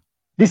Ortiz.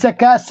 Dice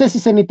acá Ceci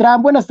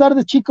Cenitrán, buenas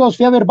tardes, chicos,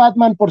 fui a ver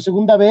Batman por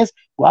segunda vez.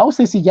 Wow,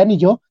 Ceci, ya ni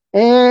yo.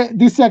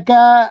 Dice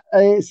acá,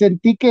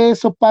 sentí que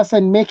eso pasa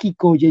en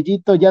México,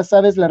 Yeyito, ya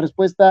sabes la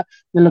respuesta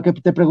de lo que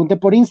te pregunté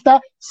por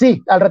Insta.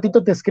 Sí, al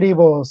ratito te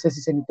escribo,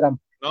 Ceci Cenitram.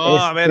 No,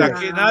 a ver,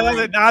 aquí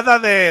nada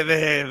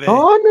de.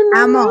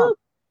 Amo.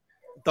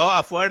 Todo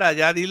afuera,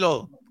 ya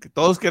dilo, que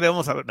todos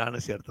queremos saber. No, no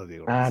es cierto,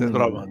 digo, es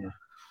broma. No.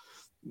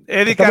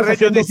 Eddie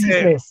Carreño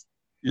dice, business.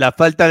 La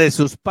falta de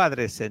sus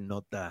padres se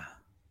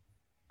nota.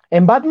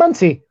 En Batman,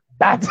 sí.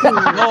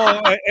 No,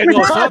 en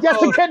nosotros. Ya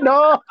sé que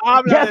no.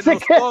 Habla ya de sé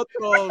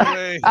nosotros,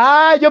 güey.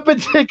 Yo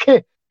pensé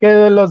que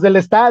de los del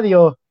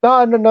estadio.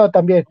 No,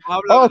 también.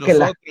 Habla de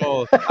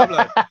nosotros.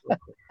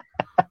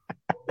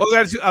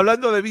 Oigan,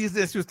 hablando de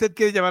business, si usted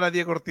quiere llevar a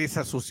Diego Ortiz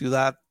a su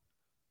ciudad,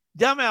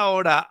 llame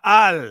ahora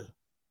al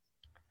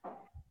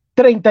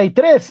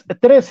 33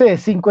 13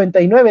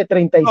 59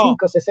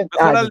 35 60.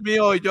 Mejor al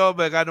mío y yo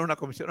me gano una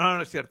comisión. No,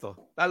 no es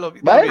cierto. Dalo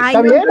bien.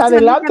 Está bien,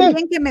 adelante.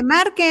 También que me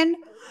marquen.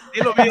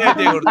 Dilo bien,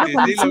 Diego Ortiz,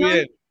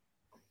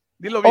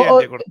 dilo bien, Diego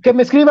Ortiz. Que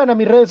me escriban a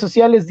mis redes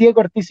sociales,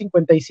 Diego Ortiz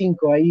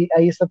 55. Ahí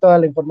está toda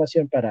la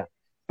información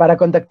para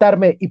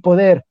contactarme y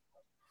poder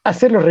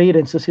hacerlo reír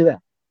en su ciudad.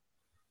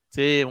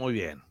 Sí, muy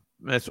bien.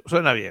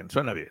 Suena bien.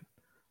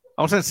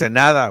 Vamos a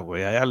Ensenada,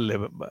 güey. Allá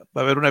va a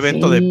haber un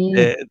evento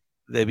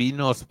de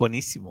vinos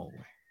buenísimo,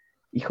 güey.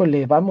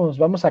 Híjole, vamos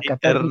a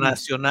catar.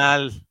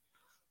 Internacional.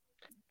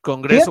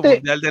 Congreso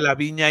Mundial de la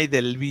Viña y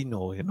del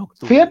Vino en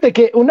octubre. Fíjate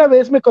que una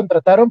vez me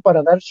contrataron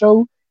para dar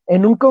show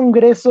en un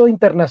congreso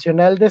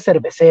internacional de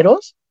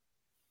cerveceros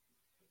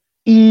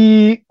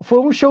y fue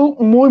un show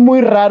muy, muy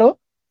raro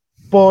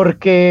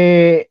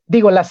porque,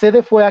 la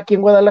sede fue aquí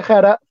en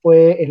Guadalajara,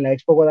 fue en la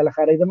Expo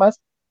Guadalajara y demás,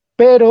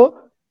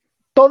 pero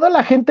toda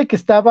la gente que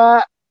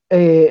estaba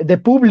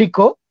de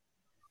público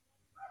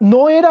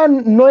no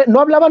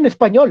hablaban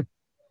español.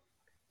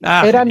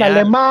 Eran genial.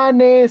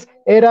 Alemanes,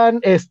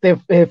 eran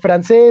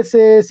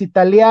franceses,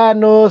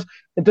 italianos.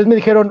 Entonces me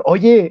dijeron,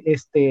 oye,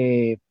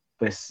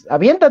 pues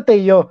aviéntate.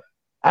 Y yo,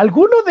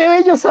 ¿alguno de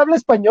ellos habla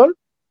español?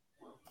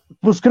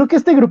 Pues creo que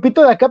este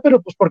grupito de acá,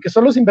 pero pues porque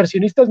son los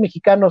inversionistas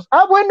mexicanos.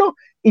 Bueno,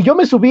 y yo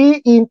me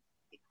subí y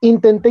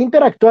intenté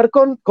interactuar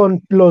con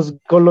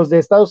los de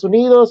Estados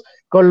Unidos,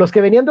 con los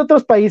que venían de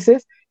otros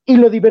países, y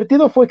lo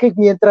divertido fue que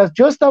mientras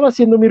yo estaba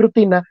haciendo mi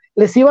rutina,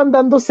 les iban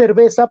dando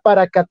cerveza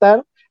para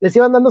catar, les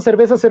iban dando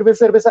cerveza,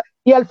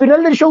 y al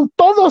final del show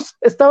todos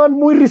estaban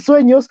muy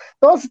risueños,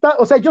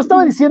 yo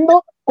estaba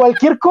diciendo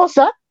cualquier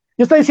cosa,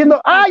 yo estaba diciendo,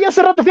 ya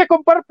hace rato fui a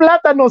comprar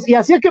plátanos, y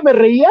hacía que me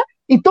reía,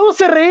 y todos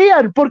se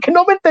reían, porque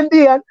no me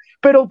entendían,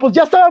 pero pues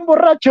ya estaban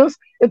borrachos,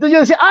 entonces yo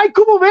decía,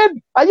 ¿cómo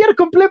ven? Ayer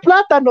compré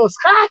plátanos,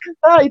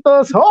 y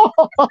todos,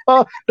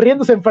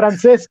 riéndose en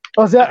francés,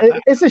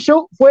 ese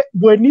show fue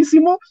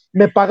buenísimo,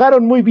 me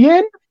pagaron muy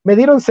bien, me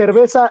dieron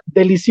cerveza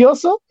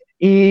delicioso,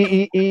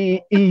 y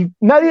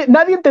nadie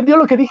entendió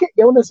lo que dije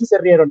y aún así se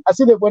rieron.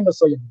 Así de bueno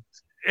soy.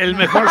 El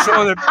mejor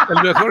show de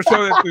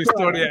tu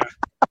historia.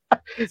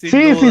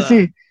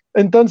 Sí.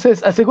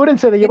 Entonces,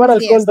 asegúrense de llevar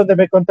alcohol donde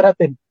me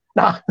contraten.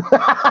 No.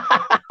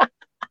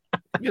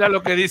 Mira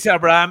lo que dice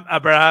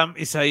Abraham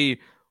Isaí.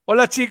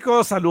 Hola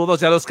chicos,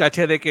 saludos, ya los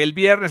caché de que el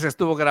viernes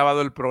estuvo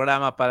grabado el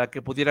programa para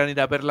que pudieran ir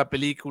a ver la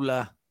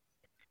película.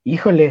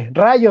 Híjole,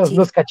 rayos,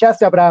 los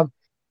cachaste, Abraham.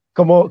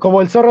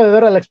 Como el zorro de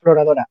Dora la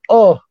exploradora.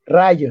 ¡Oh,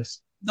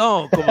 rayos!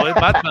 No, como es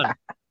Batman.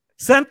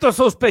 Santos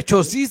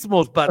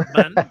sospechosismos,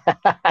 Batman.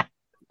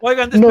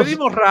 Oigan,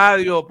 despedimos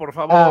radio, por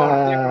favor.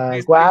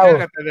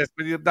 Wow.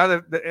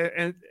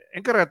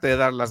 Encárgate de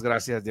dar las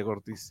gracias, Diego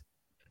Ortiz.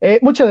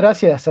 Muchas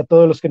gracias a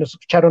todos los que nos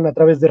escucharon a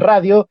través de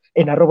radio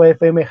en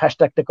 @FM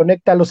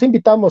 #teconecta. Los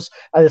invitamos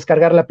a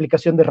descargar la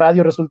aplicación de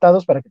Radio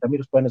Resultados para que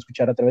también los puedan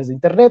escuchar a través de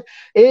internet.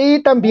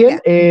 Y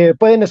también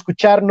pueden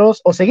escucharnos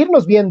o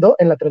seguirnos viendo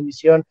en la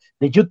transmisión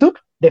de YouTube,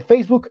 de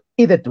Facebook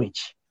y de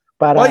Twitch.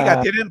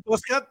 Oiga, ¿tienen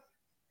podcast?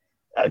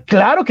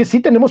 Claro que sí,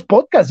 tenemos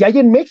podcast, ya hay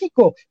en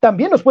México.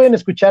 También nos pueden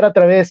escuchar a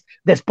través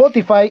de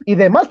Spotify y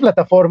demás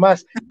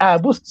plataformas.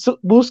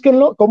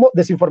 Búsquenlo como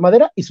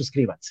Desinformadera y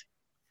suscríbanse.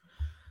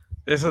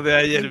 Eso de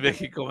ahí en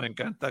México me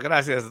encanta.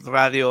 Gracias,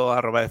 radio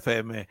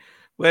 @FM.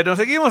 Bueno,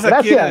 seguimos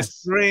aquí en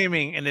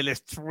el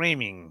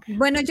streaming.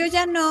 Bueno, yo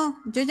ya no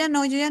sigo en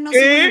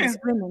el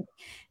streaming.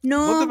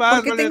 No,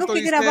 porque tengo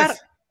que grabar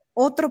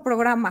otro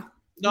programa.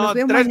 No,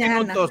 3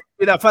 minutos.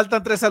 Mira,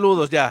 faltan 3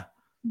 saludos ya.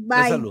 Bye.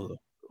 3 saludos.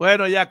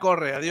 Bueno, ya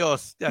corre,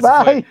 adiós. Ya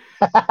Bye.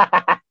 Se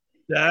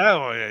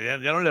fue.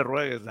 Ya no le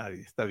ruegues a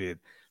nadie, está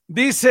bien.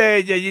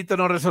 Dice Yeyito,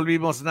 no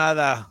resolvimos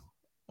nada.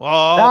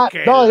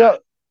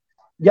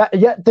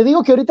 Ya, te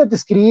digo que ahorita te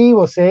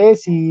escribo,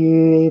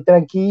 Ceci,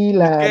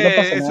 tranquila, no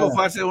pasa eso nada.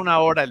 fue hace 1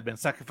 hora, el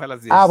mensaje fue a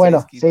las 16.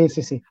 Bueno,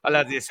 15, sí. A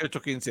las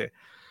 18:15.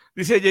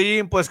 Dice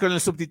Yeyin, pues con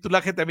el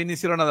subtitulaje también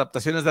hicieron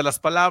adaptaciones de las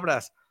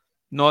palabras.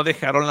 No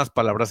dejaron las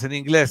palabras en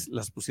inglés,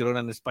 las pusieron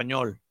en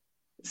español.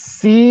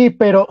 Sí,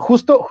 pero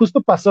justo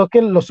pasó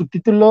que los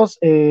subtítulos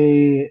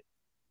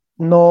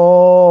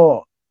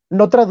no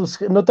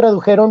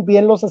tradujeron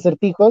bien los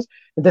acertijos,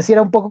 entonces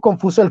era un poco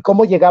confuso el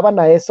cómo llegaban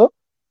a eso.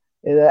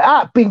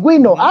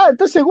 Pingüino,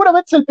 entonces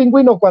seguramente es el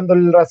pingüino cuando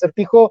el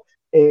acertijo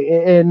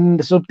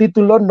en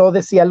subtítulo no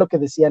decía lo que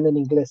decían en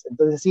inglés.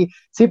 Entonces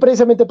sí,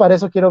 precisamente para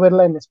eso quiero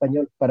verla en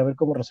español, para ver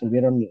cómo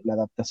resolvieron la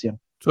adaptación.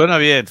 Suena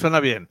bien.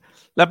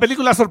 La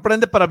película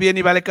sorprende para bien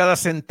y vale cada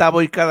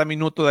centavo y cada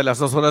minuto de las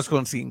 2 horas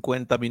con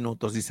 50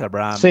 minutos, dice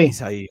Abraham. Sí,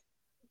 Isaí.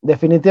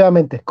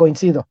 Definitivamente,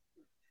 coincido.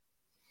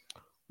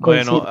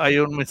 Bueno, hay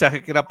un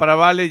mensaje que era para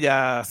Vale,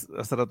 ya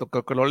hace rato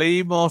creo que lo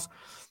leímos.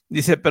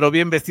 Dice, pero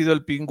bien vestido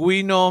el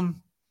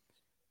pingüino,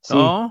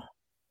 ¿no?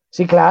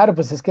 Sí, claro,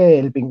 pues es que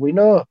el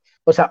pingüino,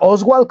 o sea,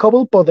 Oswald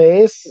Cobblepot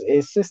es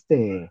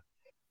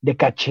de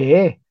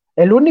caché.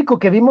 El único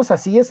que vimos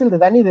así es el de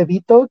Danny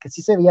DeVito, que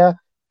sí se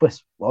veía,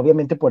 pues,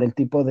 obviamente por el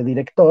tipo de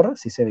director,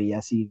 sí se veía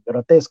así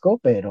grotesco,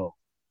 pero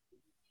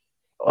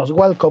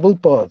Oswald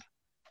Cobblepot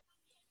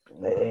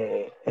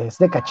es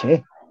de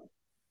caché.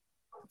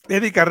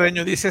 Eddie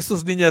Carreño dice,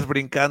 sus niñas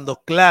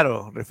brincando,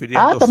 claro,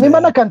 refiriéndose. ¿También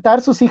van a cantar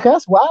sus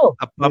hijas? ¡Wow!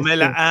 A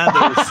Pamela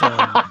Anderson.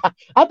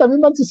 ¿También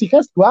van sus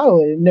hijas?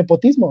 ¡Wow!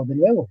 Nepotismo, de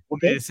nuevo.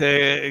 Okay.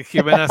 Dice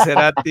Jimena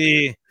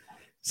Cerati,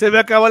 se me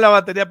acabó la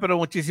batería, pero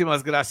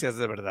muchísimas gracias,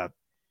 de verdad.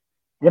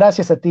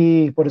 Gracias a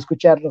ti por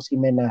escucharnos,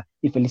 Jimena,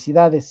 y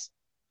felicidades.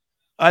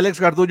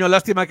 Alex Garduño,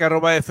 lástima que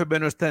 @FM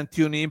no está en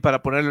TuneIn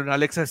para ponerlo en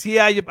Alexa. Sí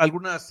hay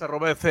algunas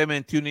 @FM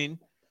en TuneIn,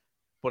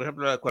 por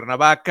ejemplo la de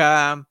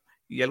Cuernavaca,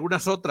 y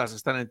algunas otras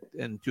están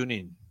en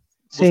TuneIn.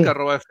 Busca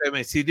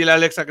 @FM. Sí, dile a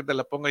Alexa que te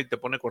la ponga y te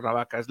pone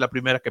Cuernavaca. Es la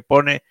primera que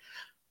pone,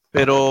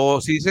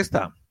 pero sí es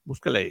esta.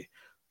 Búscala ahí.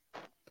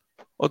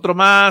 Otro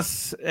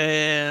más.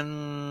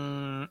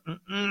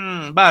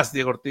 Vas,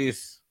 Diego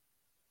Ortiz.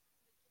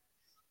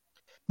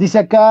 Dice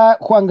acá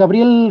Juan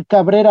Gabriel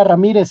Cabrera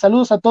Ramírez.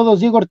 Saludos a todos.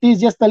 Diego Ortiz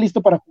ya está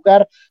listo para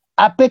jugar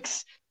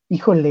Apex.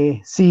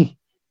 Híjole, sí.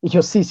 Y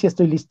yo sí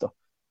estoy listo.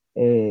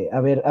 A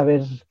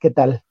ver qué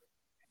tal.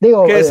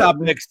 Digo, ¿qué es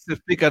Apex?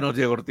 Explícanos,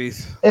 Diego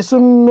Ortiz. Es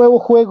un nuevo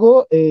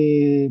juego,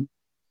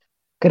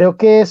 creo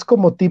que es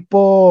como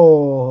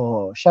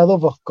tipo Shadow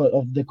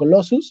of the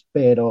Colossus,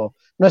 pero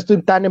no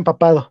estoy tan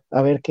empapado.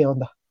 A ver qué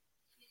onda.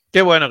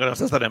 Qué bueno que no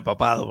estás tan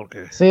empapado,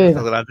 porque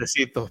estás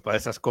grandecito para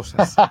esas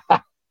cosas.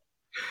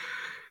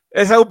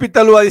 Esa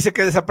Upitalúa dice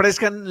que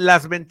desaparezcan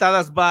las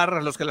mentadas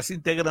barras, los que las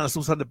integran las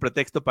usan de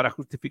pretexto para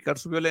justificar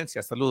su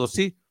violencia. Saludos,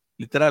 sí,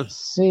 literal.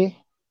 Sí.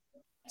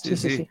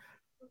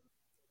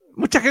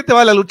 Mucha gente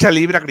va a la lucha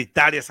libre a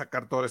gritar y a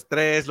sacar todo el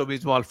estrés, lo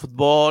mismo al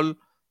fútbol,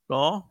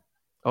 ¿no?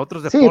 A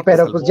otros deportes. Sí,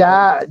 pero pues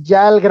ya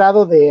al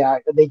grado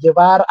de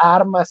llevar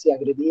armas y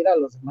agredir a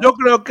los demás. Yo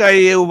creo que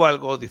ahí hubo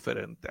algo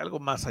diferente, algo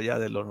más allá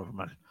de lo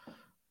normal.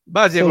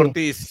 Vas, Diego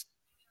Ortiz.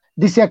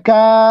 Dice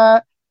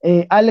acá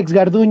Alex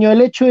Garduño,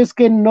 el hecho es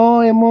que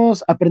no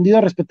hemos aprendido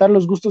a respetar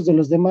los gustos de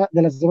las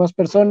demás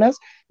personas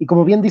y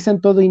como bien dicen,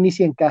 todo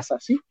inicia en casa,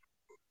 ¿sí?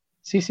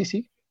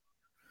 Sí.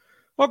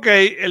 Ok,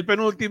 el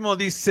penúltimo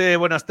dice,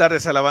 buenas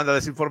tardes a la banda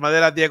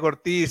desinformadera, Diego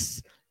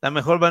Ortiz, la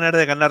mejor manera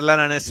de ganar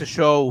lana en ese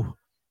show.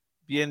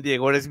 Bien,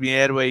 Diego, eres mi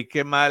héroe y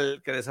qué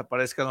mal que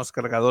desaparezcan los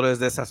cargadores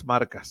de esas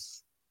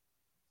marcas.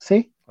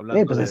 Sí,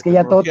 pues es que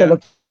ya todo te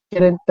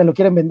lo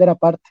quieren vender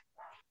aparte,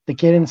 te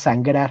quieren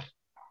sangrar.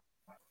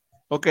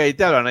 Ok,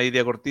 te hablan ahí,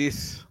 Diego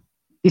Ortiz.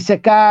 Dice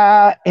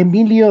acá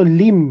Emilio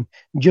Lim,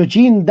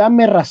 Yojin,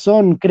 dame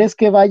razón, ¿crees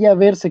que vaya a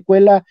haber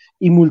secuela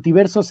y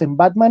multiversos en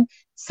Batman?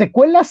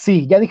 Secuela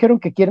sí, ya dijeron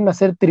que quieren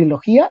hacer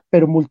trilogía,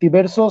 pero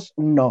multiversos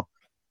no.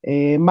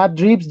 Matt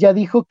Reeves ya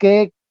dijo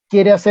que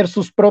quiere hacer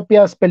sus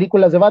propias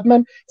películas de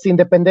Batman sin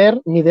depender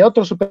ni de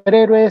otros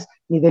superhéroes,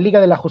 ni de Liga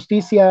de la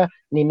Justicia,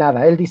 ni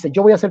nada. Él dice,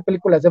 yo voy a hacer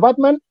películas de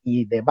Batman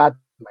y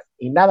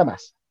nada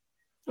más.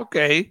 Ok.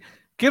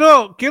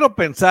 Quiero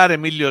pensar,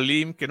 Emilio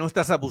Lim, que no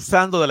estás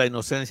abusando de la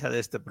inocencia de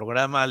este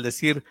programa al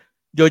decir,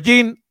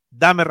 Yojin,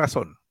 dame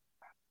razón.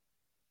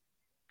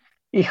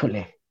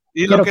 Híjole.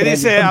 Y lo que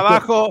dice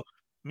abajo,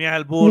 mi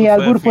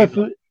albur fue.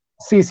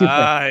 Sí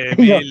fue.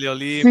 Emilio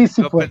Lim,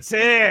 sí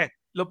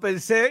lo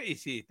pensé y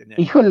sí. Tenía.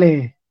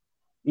 Híjole.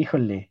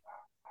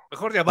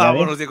 Mejor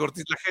llamámonos, Diego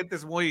Ortiz, la gente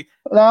es muy...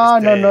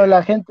 No,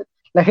 la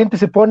gente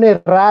se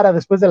pone rara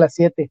después de las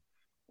 7.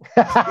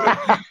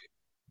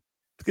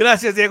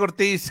 Gracias, Diego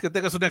Ortiz, que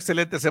tengas una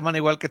excelente semana,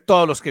 igual que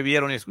todos los que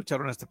vieron y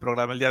escucharon este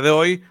programa el día de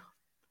hoy.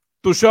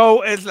 Tu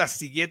show es la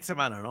siguiente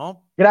semana,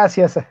 ¿no?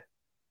 Gracias.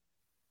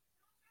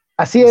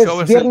 Así es,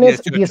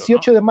 viernes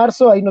 18 de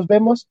marzo, ahí nos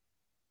vemos.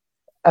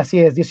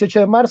 Así es, 18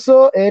 de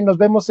marzo, nos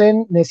vemos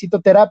en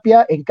Necesito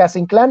Terapia, en Casa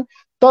Inclán.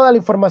 Toda la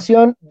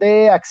información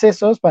de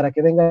accesos para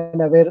que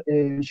vengan a ver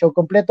el show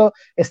completo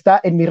está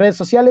en mis redes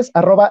sociales,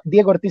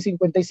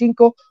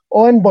 @DiegoOrtiz55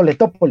 o en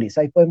Boletópolis.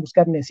 Ahí pueden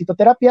buscar Necesito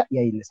Terapia y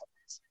ahí les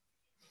aparece.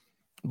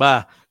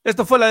 Va,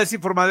 esto fue La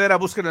Desinformadera,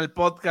 busquen el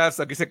podcast,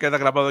 aquí se queda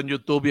grabado en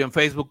YouTube y en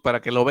Facebook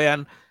para que lo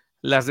vean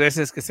las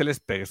veces que se les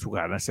pegue su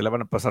gana, se la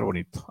van a pasar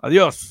bonito.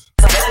 Adiós.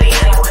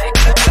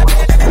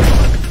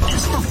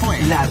 Esto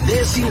fue La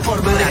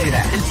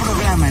Desinformadera, el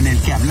programa en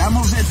el que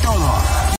hablamos de todo